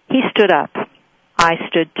 He stood up. I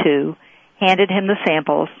stood too, handed him the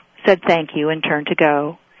samples, said thank you, and turned to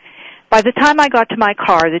go. By the time I got to my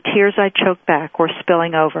car, the tears I choked back were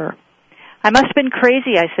spilling over. I must have been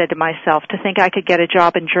crazy, I said to myself, to think I could get a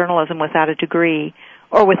job in journalism without a degree,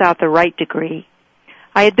 or without the right degree.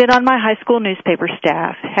 I had been on my high school newspaper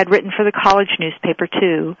staff, had written for the college newspaper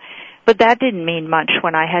too, but that didn't mean much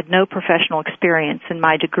when I had no professional experience and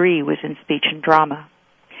my degree was in speech and drama.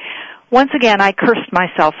 Once again, I cursed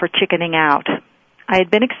myself for chickening out. I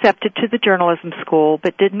had been accepted to the journalism school,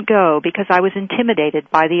 but didn't go because I was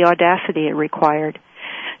intimidated by the audacity it required,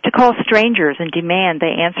 to call strangers and demand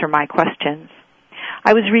they answer my questions.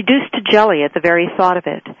 I was reduced to jelly at the very thought of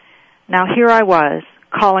it. Now here I was,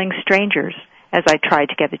 calling strangers as I tried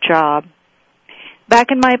to get a job. Back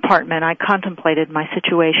in my apartment, I contemplated my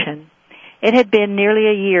situation. It had been nearly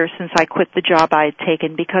a year since I quit the job I had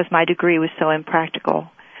taken because my degree was so impractical.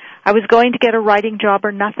 I was going to get a writing job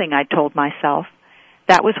or nothing, I told myself.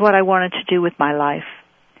 That was what I wanted to do with my life.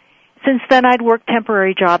 Since then, I'd worked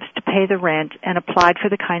temporary jobs to pay the rent and applied for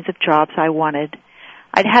the kinds of jobs I wanted.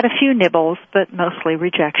 I'd had a few nibbles, but mostly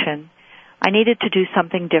rejection. I needed to do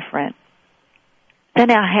something different. Then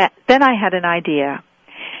I had an idea.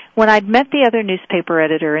 When I'd met the other newspaper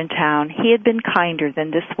editor in town, he had been kinder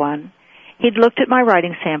than this one. He'd looked at my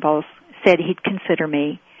writing samples, said he'd consider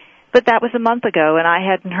me. But that was a month ago, and I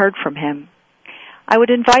hadn't heard from him. I would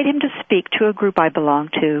invite him to speak to a group I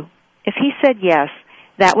belonged to. If he said yes,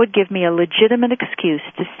 that would give me a legitimate excuse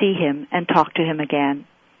to see him and talk to him again.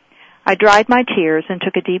 I dried my tears and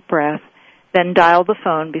took a deep breath, then dialed the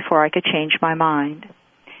phone before I could change my mind.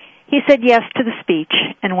 He said yes to the speech,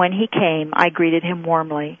 and when he came, I greeted him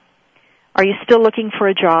warmly. Are you still looking for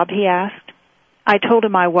a job, he asked. I told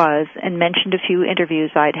him I was, and mentioned a few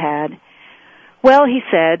interviews I'd had. Well, he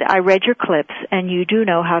said, I read your clips, and you do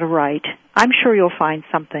know how to write. I'm sure you'll find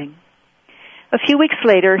something. A few weeks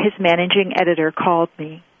later, his managing editor called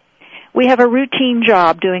me. We have a routine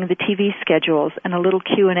job doing the TV schedules and a little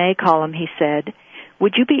Q&A column, he said.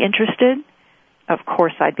 Would you be interested? Of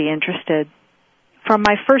course I'd be interested. From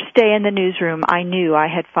my first day in the newsroom, I knew I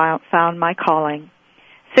had found my calling.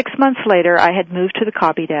 6 months later, I had moved to the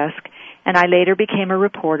copy desk, and I later became a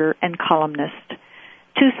reporter and columnist.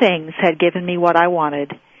 2 things had given me what I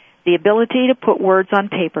wanted, the ability to put words on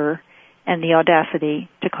paper and the audacity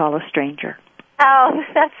to call a stranger. Oh,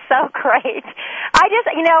 that's so great.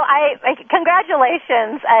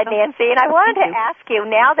 Congratulations, Nancy. And I wanted to ask you,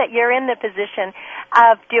 now that you're in the position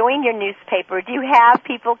of doing your newspaper, do you have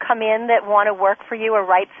people come in that want to work for you or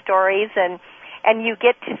write stories, and you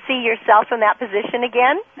get to see yourself in that position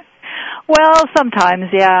again? Well,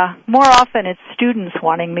 sometimes, yeah. More often it's students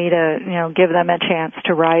wanting me to, give them a chance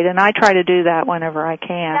to write, and I try to do that whenever I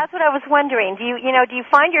can. That's what I was wondering. Do you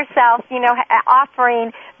find yourself,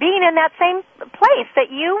 offering, being in that same place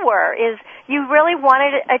that you were, is you really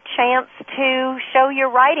wanted a chance to show your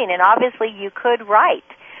writing, and obviously you could write.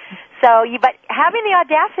 But having the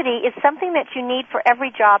audacity is something that you need for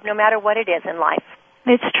every job, no matter what it is in life.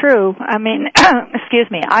 It's true. I mean, excuse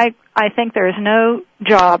me, I think there is no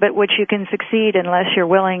job at which you can succeed unless you're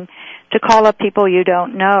willing to call up people you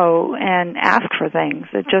don't know and ask for things.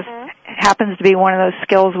 It just happens to be one of those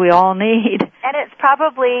skills we all need. And it's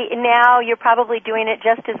probably, now you're probably doing it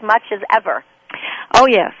just as much as ever. Oh,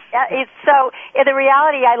 yes. The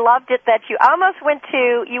reality, I loved it that you almost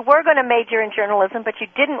you were going to major in journalism, but you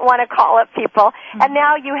didn't want to call up people, and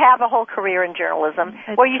now you have a whole career in journalism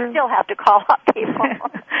where you still have to call up people.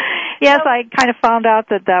 Yes, I kind of found out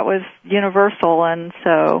that was universal, and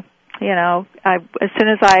so, as soon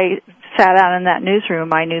as I sat down in that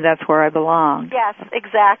newsroom, I knew that's where I belonged. Yes,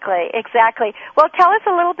 exactly. Well, tell us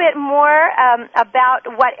a little bit more about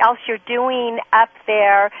what else you're doing up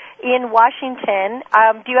there in Washington.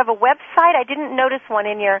 Do you have a website? I didn't notice one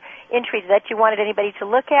in your entry that you wanted anybody to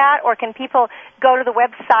look at, or can people go to the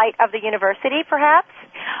website of the university, perhaps?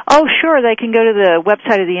 Oh, sure. They can go to the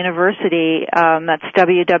website of the university. That's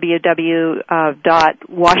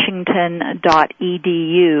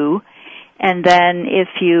www.washington.edu. And then if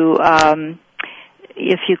you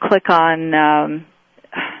click on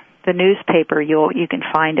the newspaper, you can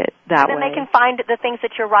find it that way. Then they can find the things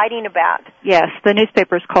that you're writing about. Yes, the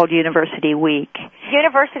newspaper is called University Week.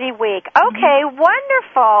 University Week. Okay,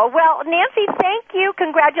 wonderful. Well, Nancy, thank you.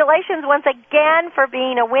 Congratulations once again for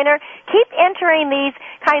being a winner. Keep entering these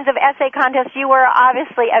kinds of essay contests. You were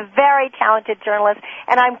obviously a very talented journalist,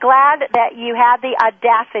 and I'm glad that you had the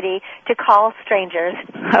audacity to call strangers.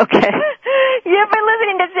 Okay. You've been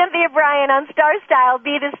listening to Cynthia Bryan on Star Style,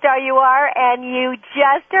 Be the Star You Are, and you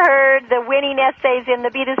just heard the winning essays in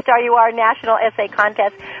the Be the Star You Are National Essay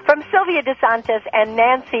Contest from Sylvia DeSantis and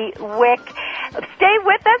Nancy Wick. Stay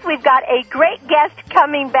with us. We've got a great guest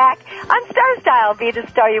coming back on Star Style, Be the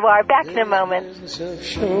Star You Are. Back in a moment.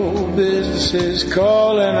 Show business is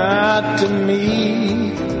calling out to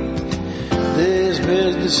me. This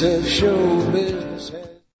business of show business.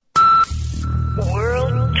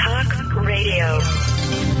 World Talk Radio.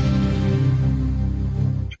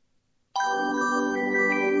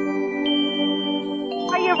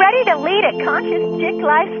 Are you ready to lead a conscious chick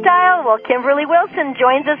lifestyle? Well, Kimberly Wilson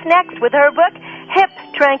joins us next with her book, Hip,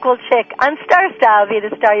 Tranquil Chick, on Star Style, Be the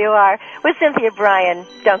Star You Are, with Cynthia Bryan.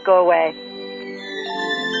 Don't go away.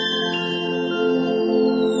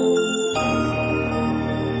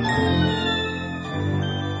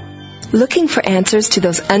 Looking for answers to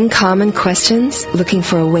those uncommon questions? Looking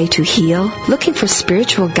for a way to heal? Looking for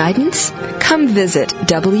spiritual guidance? Come visit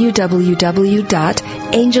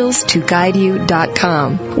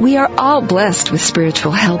www.angelstoguideyou.com. We are all blessed with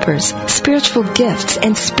spiritual helpers, spiritual gifts,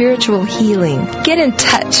 and spiritual healing. Get in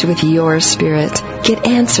touch with your spirit. Get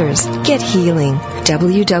answers. Get healing.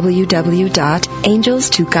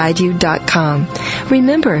 www.angelstoguideyou.com.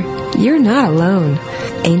 Remember, you're not alone.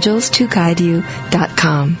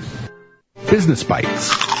 angelstoguideyou.com. Business Bites.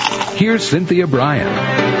 Here's Cynthia Bryan.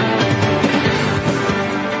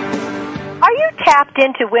 Are you tapped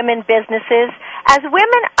into women businesses? As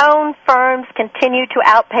women-owned firms continue to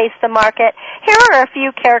outpace the market, here are a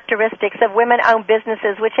few characteristics of women-owned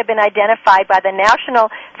businesses which have been identified by the National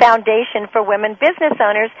Foundation for Women Business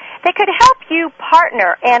Owners that could help you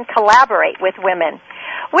partner and collaborate with women.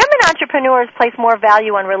 Women entrepreneurs place more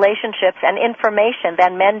value on relationships and information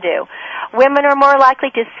than men do. Women are more likely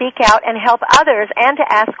to seek out and help others and to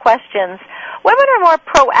ask questions. Women are more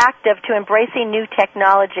proactive to embracing new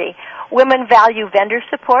technology. Women value vendor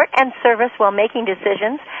support and service while making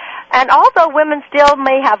decisions. And although women still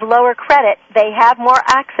may have lower credit, they have more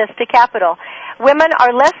access to capital. Women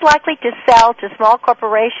are less likely to sell to small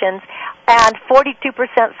corporations, and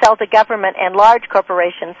 42% sell to government and large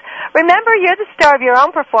corporations. Remember, you're the star of your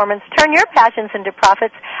own performance. Turn your passions into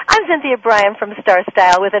profits. I'm Cynthia Bryan from Star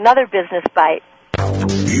Style with another Business Bite.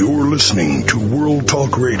 You're listening to World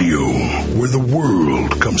Talk Radio, where the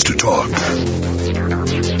world comes to talk.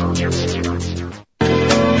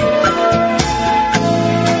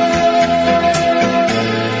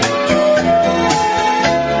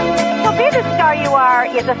 Well, Be the Star You Are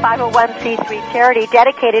is a 501c3 charity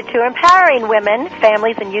dedicated to empowering women,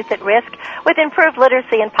 families, and youth at risk with improved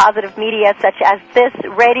literacy and positive media such as this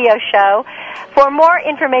radio show. For more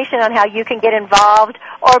information on how you can get involved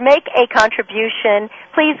or make a contribution,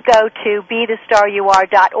 please go to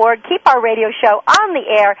BeTheStarYouAre.org. Keep our radio show on the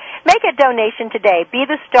air. Make a donation today,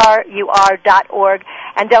 BeTheStarYouAre.org.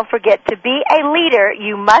 And don't forget, to be a leader,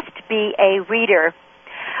 you must be a reader.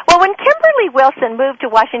 Well, when Kimberly Wilson moved to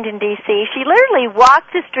Washington, D.C., she literally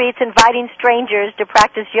walked the streets inviting strangers to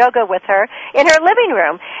practice yoga with her in her living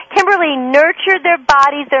room. Kimberly nurtured their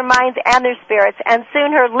bodies, their minds, and their spirits, and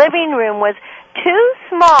soon her living room was too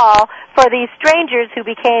small for these strangers who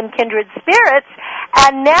became kindred spirits,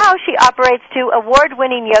 and now she operates two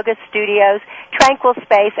award-winning yoga studios, Tranquil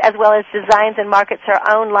Space, as well as designs and markets her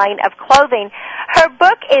own line of clothing. Her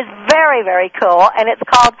book is very, very cool, and it's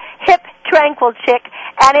called Hip Tranquil Chick,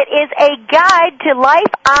 and it is a guide to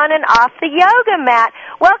life on and off the yoga mat.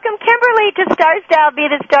 Welcome, Kimberly, to Star Style, Be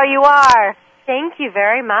the Star You Are. Thank you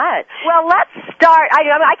very much. Well, let's start.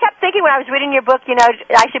 I kept thinking when I was reading your book,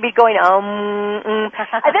 I should be going,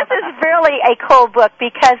 This is really a cool book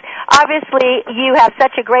because obviously you have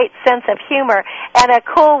such a great sense of humor and a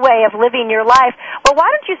cool way of living your life. Well, why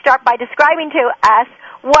don't you start by describing to us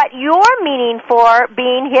what your meaning for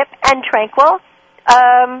being hip and tranquil,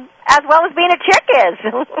 as well as being a chick is.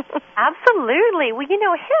 Absolutely. Well,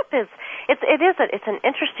 hip is it's an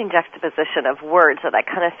interesting juxtaposition of words that I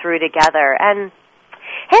kind of threw together. And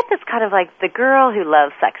hip is kind of like the girl who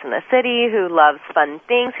loves Sex and the City, who loves fun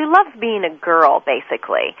things, who loves being a girl,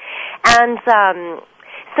 basically. And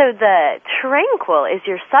so the tranquil is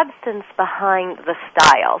your substance behind the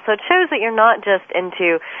style. So it shows that you're not just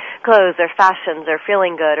into clothes or fashions or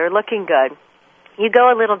feeling good or looking good. You go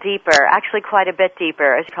a little deeper, actually quite a bit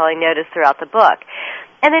deeper, as you probably noticed throughout the book.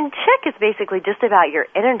 And then chick is basically just about your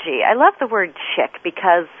energy. I love the word chick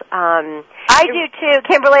because I do too,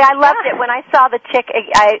 Kimberly. I loved it when I saw the chick.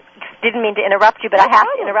 I didn't mean to interrupt you, but I have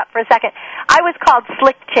to interrupt for a second. I was called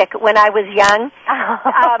Slick Chick when I was young.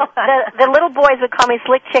 The little boys would call me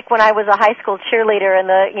Slick Chick when I was a high school cheerleader, and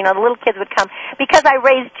the little kids would come because I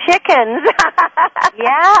raised chickens.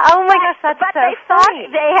 Yeah. Oh my gosh, that's but so they funny.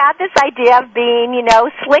 Thought they had this idea of being,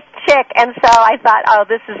 Slick Chick, and so I thought, oh,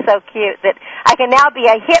 this is so cute that I can now be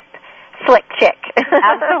a hip slick chick.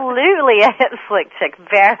 Absolutely, a hip slick chick.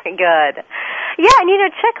 Very good. Yeah,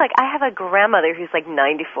 and chick, I have a grandmother who's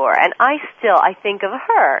 94, and I think of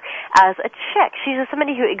her as a chick. She's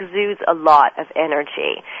somebody who exudes a lot of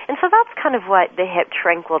energy. And so that's kind of what the hip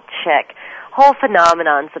tranquil chick whole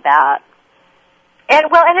phenomenon's about. And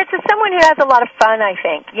it's someone who has a lot of fun, I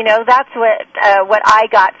think. That's what I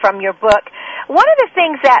got from your book. One of the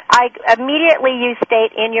things that you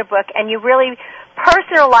state in your book, and you really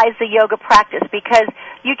personalize the yoga practice because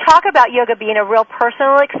you talk about yoga being a real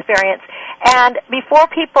personal experience, and before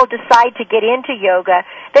people decide to get into yoga,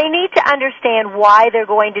 they need to understand why they're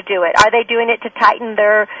going to do it. Are they doing it to tighten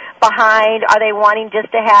their behind? Are they wanting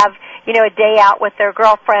just to have, a day out with their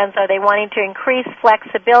girlfriends? Are they wanting to increase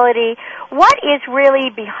flexibility? What is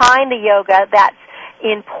really behind the yoga that's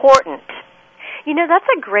important? That's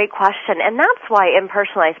a great question, and that's why in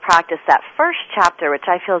Personalized Practice, that first chapter, which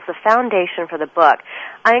I feel is the foundation for the book,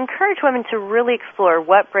 I encourage women to really explore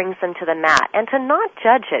what brings them to the mat and to not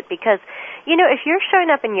judge it because, if you're showing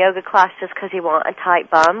up in yoga class just because you want a tight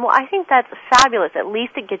bum, well, I think that's fabulous. At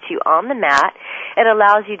least it gets you on the mat. It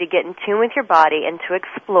allows you to get in tune with your body and to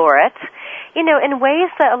explore it, in ways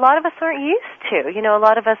that a lot of us aren't used to. A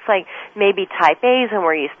lot of us, maybe type A's and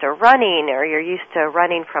we're used to running, or you're used to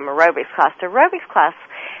running from aerobics class to aerobics class.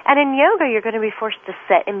 And in yoga, you're going to be forced to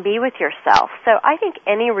sit and be with yourself. So I think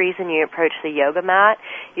any reason you approach the yoga mat,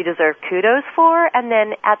 you deserve kudos for, and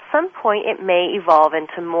then at some point it may evolve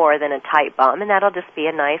into more than a tight bum, and that'll just be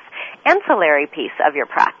a nice ancillary piece of your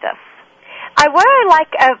practice. I really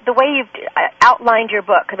like the way you've outlined your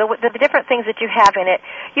book, the different things that you have in it.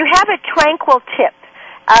 You have a tranquil tip,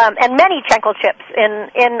 and many tranquil tips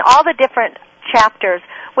in all the different chapters,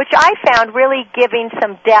 which I found really giving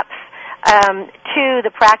some depth to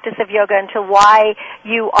the practice of yoga and to why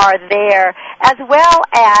you are there, as well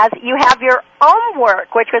as you have your own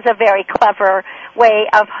work, which was a very clever way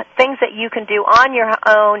of things that you can do on your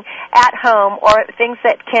own at home, or things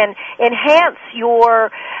that can enhance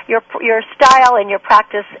your style and your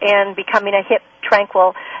practice in becoming a hip,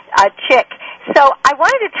 tranquil chick. So I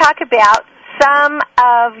wanted to talk about some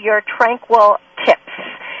of your tranquil tips,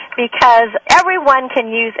 because everyone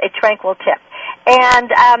can use a tranquil tip. And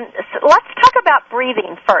so let's talk about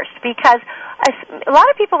breathing first, because a lot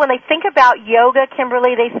of people, when they think about yoga,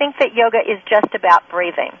 Kimberly, they think that yoga is just about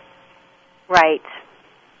breathing. Right.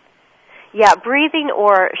 Yeah, breathing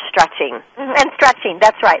or stretching. Mm-hmm. And stretching,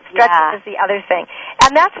 that's right. Stretching is the other thing.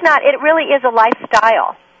 And that's not, it really is a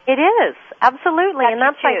lifestyle. It is, absolutely. And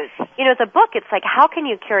that's like, as a book, it's like, how can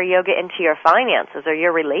you carry yoga into your finances or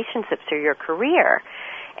your relationships or your career?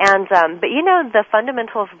 And, but the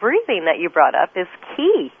fundamental of breathing that you brought up is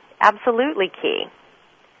key, absolutely key.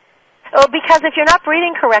 Oh, because if you're not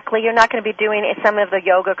breathing correctly, you're not going to be doing some of the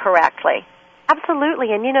yoga correctly.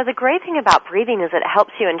 Absolutely. And, the great thing about breathing is it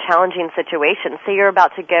helps you in challenging situations. So you're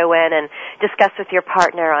about to go in and discuss with your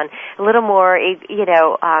partner on a little more,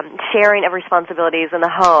 sharing of responsibilities in the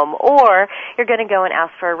home, or you're going to go and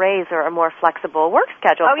ask for a raise or a more flexible work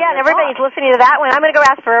schedule. Oh, yeah, and everybody's listening to that one. I'm going to go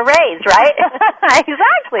ask for a raise, right?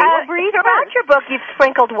 Exactly. Throughout your book, you've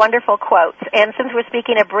sprinkled wonderful quotes. And since we're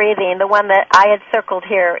speaking of breathing, the one that I had circled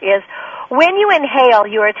here is, when you inhale,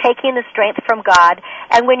 you are taking the strength from God,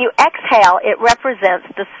 and when you exhale, it represents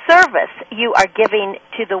the service you are giving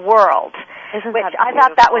to the world. Which I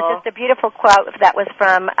thought that was just a beautiful quote that was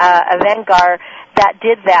from Iyengar that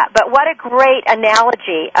did that. But what a great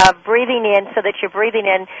analogy of breathing in so that you're breathing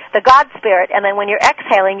in the God Spirit, and then when you're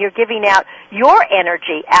exhaling, you're giving out your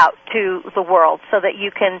energy out to the world so that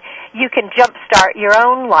you can jumpstart your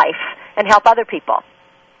own life and help other people.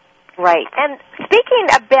 Right. And speaking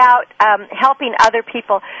about helping other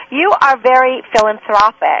people, you are very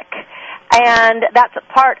philanthropic, and that's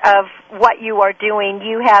a part of what you are doing.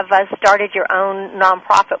 You have started your own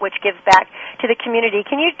nonprofit, which gives back to the community.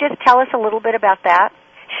 Can you just tell us a little bit about that?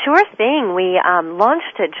 Sure thing. We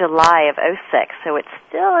launched it July of 2006, so it's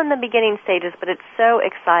still in the beginning stages, but it's so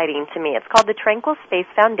exciting to me. It's called the Tranquil Space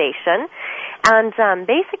Foundation, and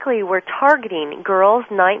basically we're targeting girls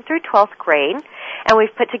 9th through 12th grade, and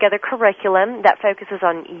we've put together curriculum that focuses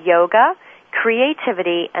on yoga,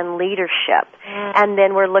 creativity, and leadership. And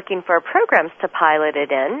then we're looking for programs to pilot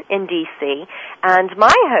it in D.C. And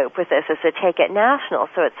my hope with this is to take it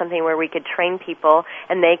national, so it's something where we could train people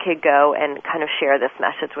and they could go and kind of share this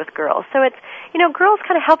message with girls. So it's, girls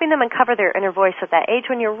kind of helping them uncover their inner voice at that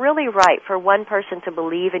age when you're really right for one person to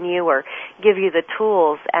believe in you or give you the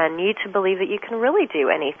tools and you to believe that you can really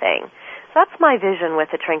do anything. So that's my vision with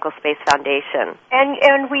the Tranquil Space Foundation.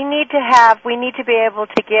 And we need to be able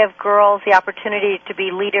to give girls the opportunity to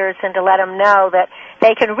be leaders and to let them know that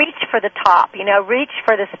they can reach for the top, reach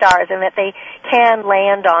for the stars, and that they can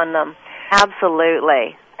land on them.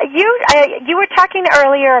 Absolutely. You were talking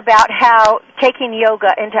earlier about how taking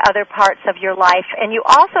yoga into other parts of your life, and you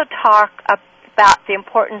also talk about the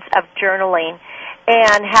importance of journaling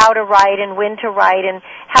and how to write and when to write and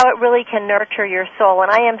how it really can nurture your soul.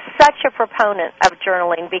 And I am such a proponent of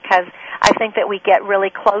journaling because I think that we get really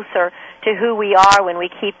closer to who we are when we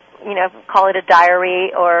keep, call it a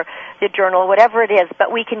diary or the journal, whatever it is,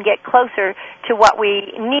 but we can get closer to what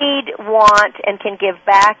we need, want, and can give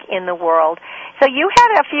back in the world. So you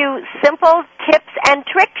had a few simple tips and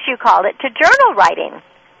tricks, you called it, to journal writing.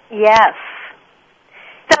 Yes.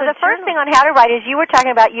 So the first thing on how to write is you were talking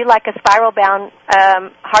about you like a spiral-bound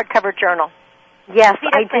hardcover journal. Yes,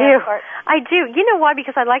 I do. I do. You know why?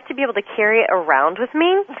 Because I like to be able to carry it around with me.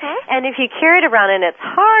 Mm-hmm. And if you carry it around and it's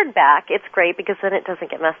hardback, it's great because then it doesn't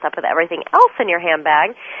get messed up with everything else in your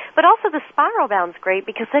handbag. But also the spiral bound's great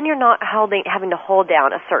because then you're not having to hold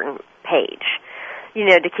down a certain page,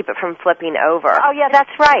 to keep it from flipping over. Oh, yeah,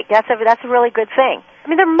 that's right. That's a really good thing. I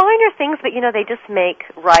mean, they're minor things, but, they just make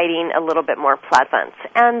writing a little bit more pleasant.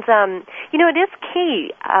 And, it is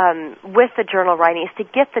key with the journal writing is to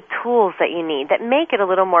get the tools that you need that make it a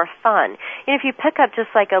little more fun. And if you pick up just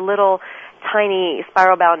like a little tiny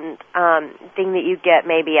spiral-bound thing that you get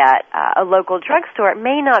maybe at a local drugstore, it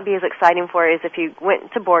may not be as exciting for you as if you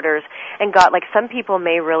went to Borders and got, like some people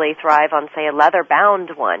may really thrive on, say, a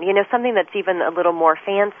leather-bound one, something that's even a little more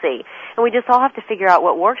fancy. And we just all have to figure out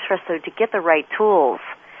what works for us so to get the right tools.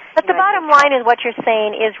 But the bottom line is what you're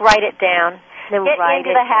saying is write it down. Get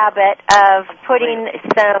into the habit of putting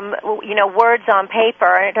some, words on paper,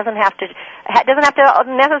 and it doesn't have to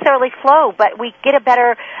necessarily flow, but we get a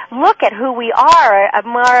better look at who we are,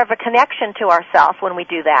 more of a connection to ourselves when we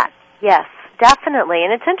do that. Yes, definitely.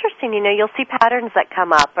 And it's interesting, you'll see patterns that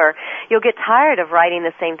come up, or you'll get tired of writing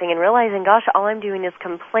the same thing and realizing, gosh, all I'm doing is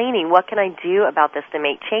complaining. What can I do about this to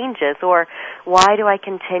make changes? Or why do I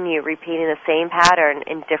continue repeating the same pattern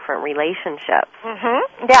in different relationships?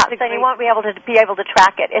 Mm-hmm. Yeah, so you won't be able to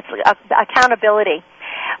track it. It's accountability.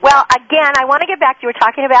 Well, again, I want to get back. You were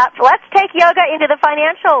talking about, let's take yoga into the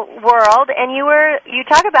financial world, and you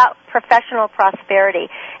talk about professional prosperity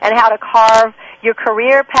and how to carve your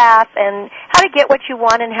career path and how to get what you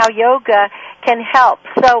want and how yoga can help.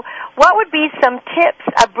 So what would be some tips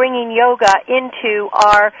of bringing yoga into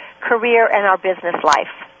our career and our business life?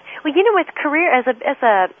 Well, with career, as a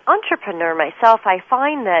entrepreneur myself, I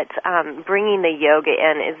find that bringing the yoga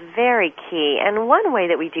in is very key. And one way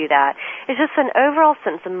that we do that is just an overall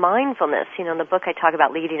sense of mindfulness. In the book I talk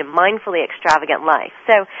about leading a mindfully extravagant life.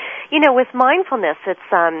 So, with mindfulness, it's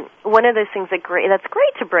one of those things that's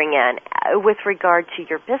great to bring in with regard to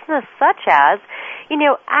your business, such as,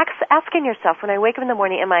 asking yourself, when I wake up in the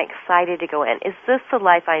morning, am I excited to go in? Is this the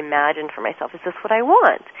life I imagined for myself? Is this what I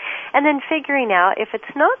want? And then figuring out if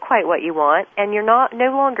it's not quite what you want and you're no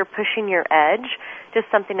longer pushing your edge, just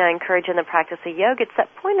something I encourage in the practice of yoga. It's that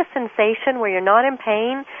point of sensation where you're not in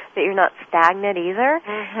pain, but you're not stagnant either.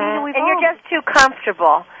 Mm-hmm. And you're just too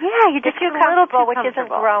comfortable. Yeah, you're just too comfortable, which isn't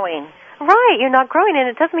growing. Right, you're not growing, and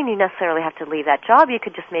it doesn't mean you necessarily have to leave that job. You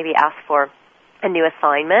could just maybe ask for a new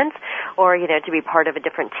assignment, or to be part of a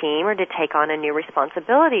different team, or to take on a new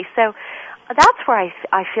responsibility. So that's where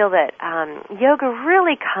I feel that yoga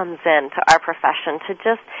really comes into our profession, to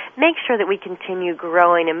just make sure that we continue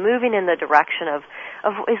growing and moving in the direction of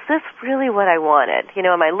is this really what I wanted?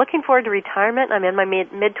 Am I looking forward to retirement? I'm in my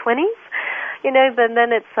mid-20s.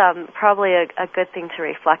 Then it's probably a good thing to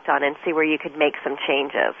reflect on and see where you could make some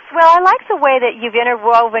changes. Well, I like the way that you've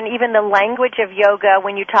interwoven even the language of yoga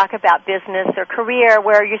when you talk about business or career,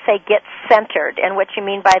 where you say get centered. And what you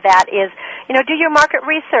mean by that is, do your market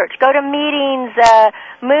research, go to meetings,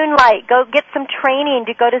 moonlight, go get some training,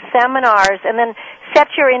 to go to seminars, and then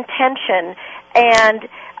set your intention and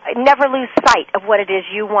never lose sight of what it is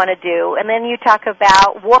you want to do. And then you talk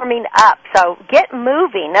about warming up. So get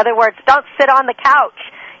moving. In other words, don't sit on the couch.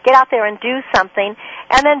 Get out there and do something.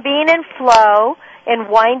 And then being in flow and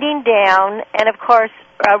winding down, and, of course,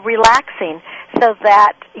 relaxing, so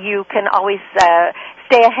that you can always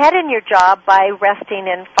stay ahead in your job by resting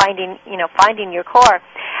and finding your core.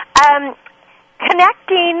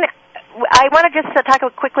 Connecting. I want to just talk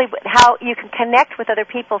quickly how you can connect with other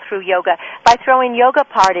people through yoga by throwing yoga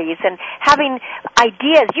parties and having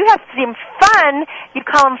ideas. You have some fun, you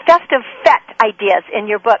call them festive fete ideas in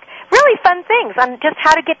your book. Really fun things on just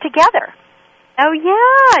how to get together. Oh,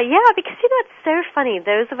 yeah, because it's so funny.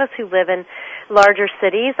 Those of us who live in larger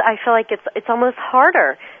cities, I feel like it's almost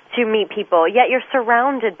harder to meet people, yet you're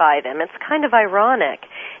surrounded by them. It's kind of ironic.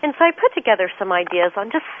 And so I put together some ideas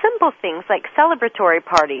on just simple things like celebratory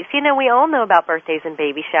parties. We all know about birthdays and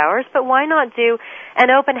baby showers, but why not do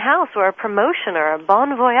an open house or a promotion or a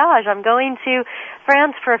bon voyage? I'm going to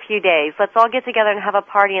France for a few days. Let's all get together and have a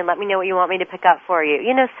party and let me know what you want me to pick up for you.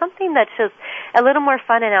 Something that's just a little more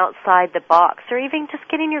fun and outside the box, or even just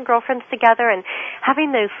getting your girlfriends together and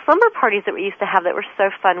having those slumber parties that we used to have that were so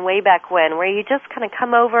fun way back when, where you just kind of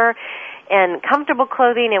come over in comfortable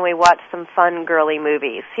clothing and we watch some fun girly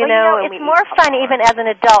movies. It's more fun even as an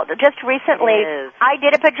adult. Just recently, I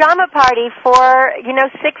did a pajama party for 6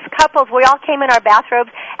 couples. We all came in our bathrobes,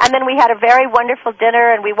 and then we had a very wonderful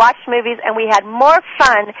dinner, and we watched movies, and we had more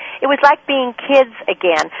fun. It was like being kids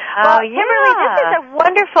again. Well, Kimberly, this is a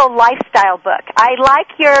wonderful lifestyle book. I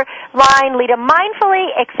like your line, Lead a Mindfully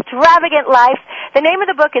Extravagant Life. The name of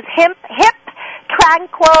the book is Hip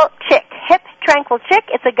Tranquil Chick. Hip Tranquil Chick.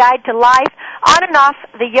 It's a guide to life on and off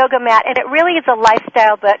the yoga mat, and it really is a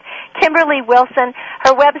lifestyle book. Kimberly Wilson,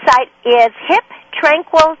 her website is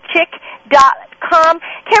hiptranquilchick.com.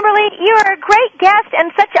 Kimberly, you are a great guest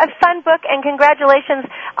and such a fun book, and congratulations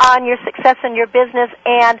on your success in your business,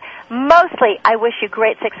 and mostly I wish you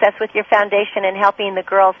great success with your foundation and helping the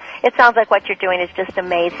girls. It sounds like what you're doing is just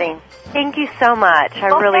amazing. Thank you so much. I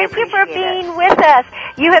really appreciate it. Thank you for being with us.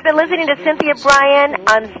 You have been listening to Cynthia Bryan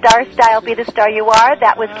on Star Style, Be the Star You Are.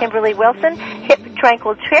 That was Kimberly Wilson, Hip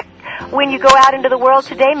Tranquil Chick. When you go out into the world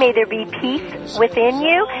today, may there be peace within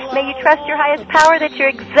you. May you trust your highest power that you're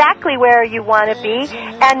exactly where you want want to be,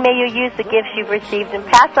 and may you use the gifts you've received and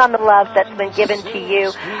pass on the love that's been given to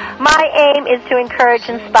you. My aim is to encourage,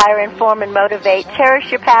 inspire, inform, and motivate.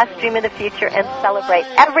 Cherish your past, dream of the future, and celebrate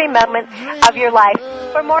every moment of your life.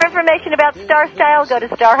 For more information about Star Style, go to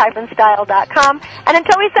star-style.com. And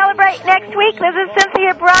until we celebrate next week, this is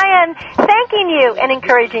Cynthia Bryan thanking you and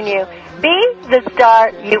encouraging you. Be the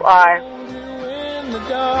star you are. In the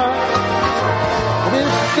dark, but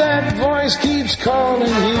if that voice keeps calling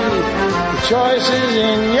you, the choice is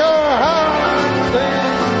in your heart,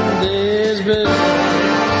 then there's business.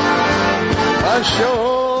 A show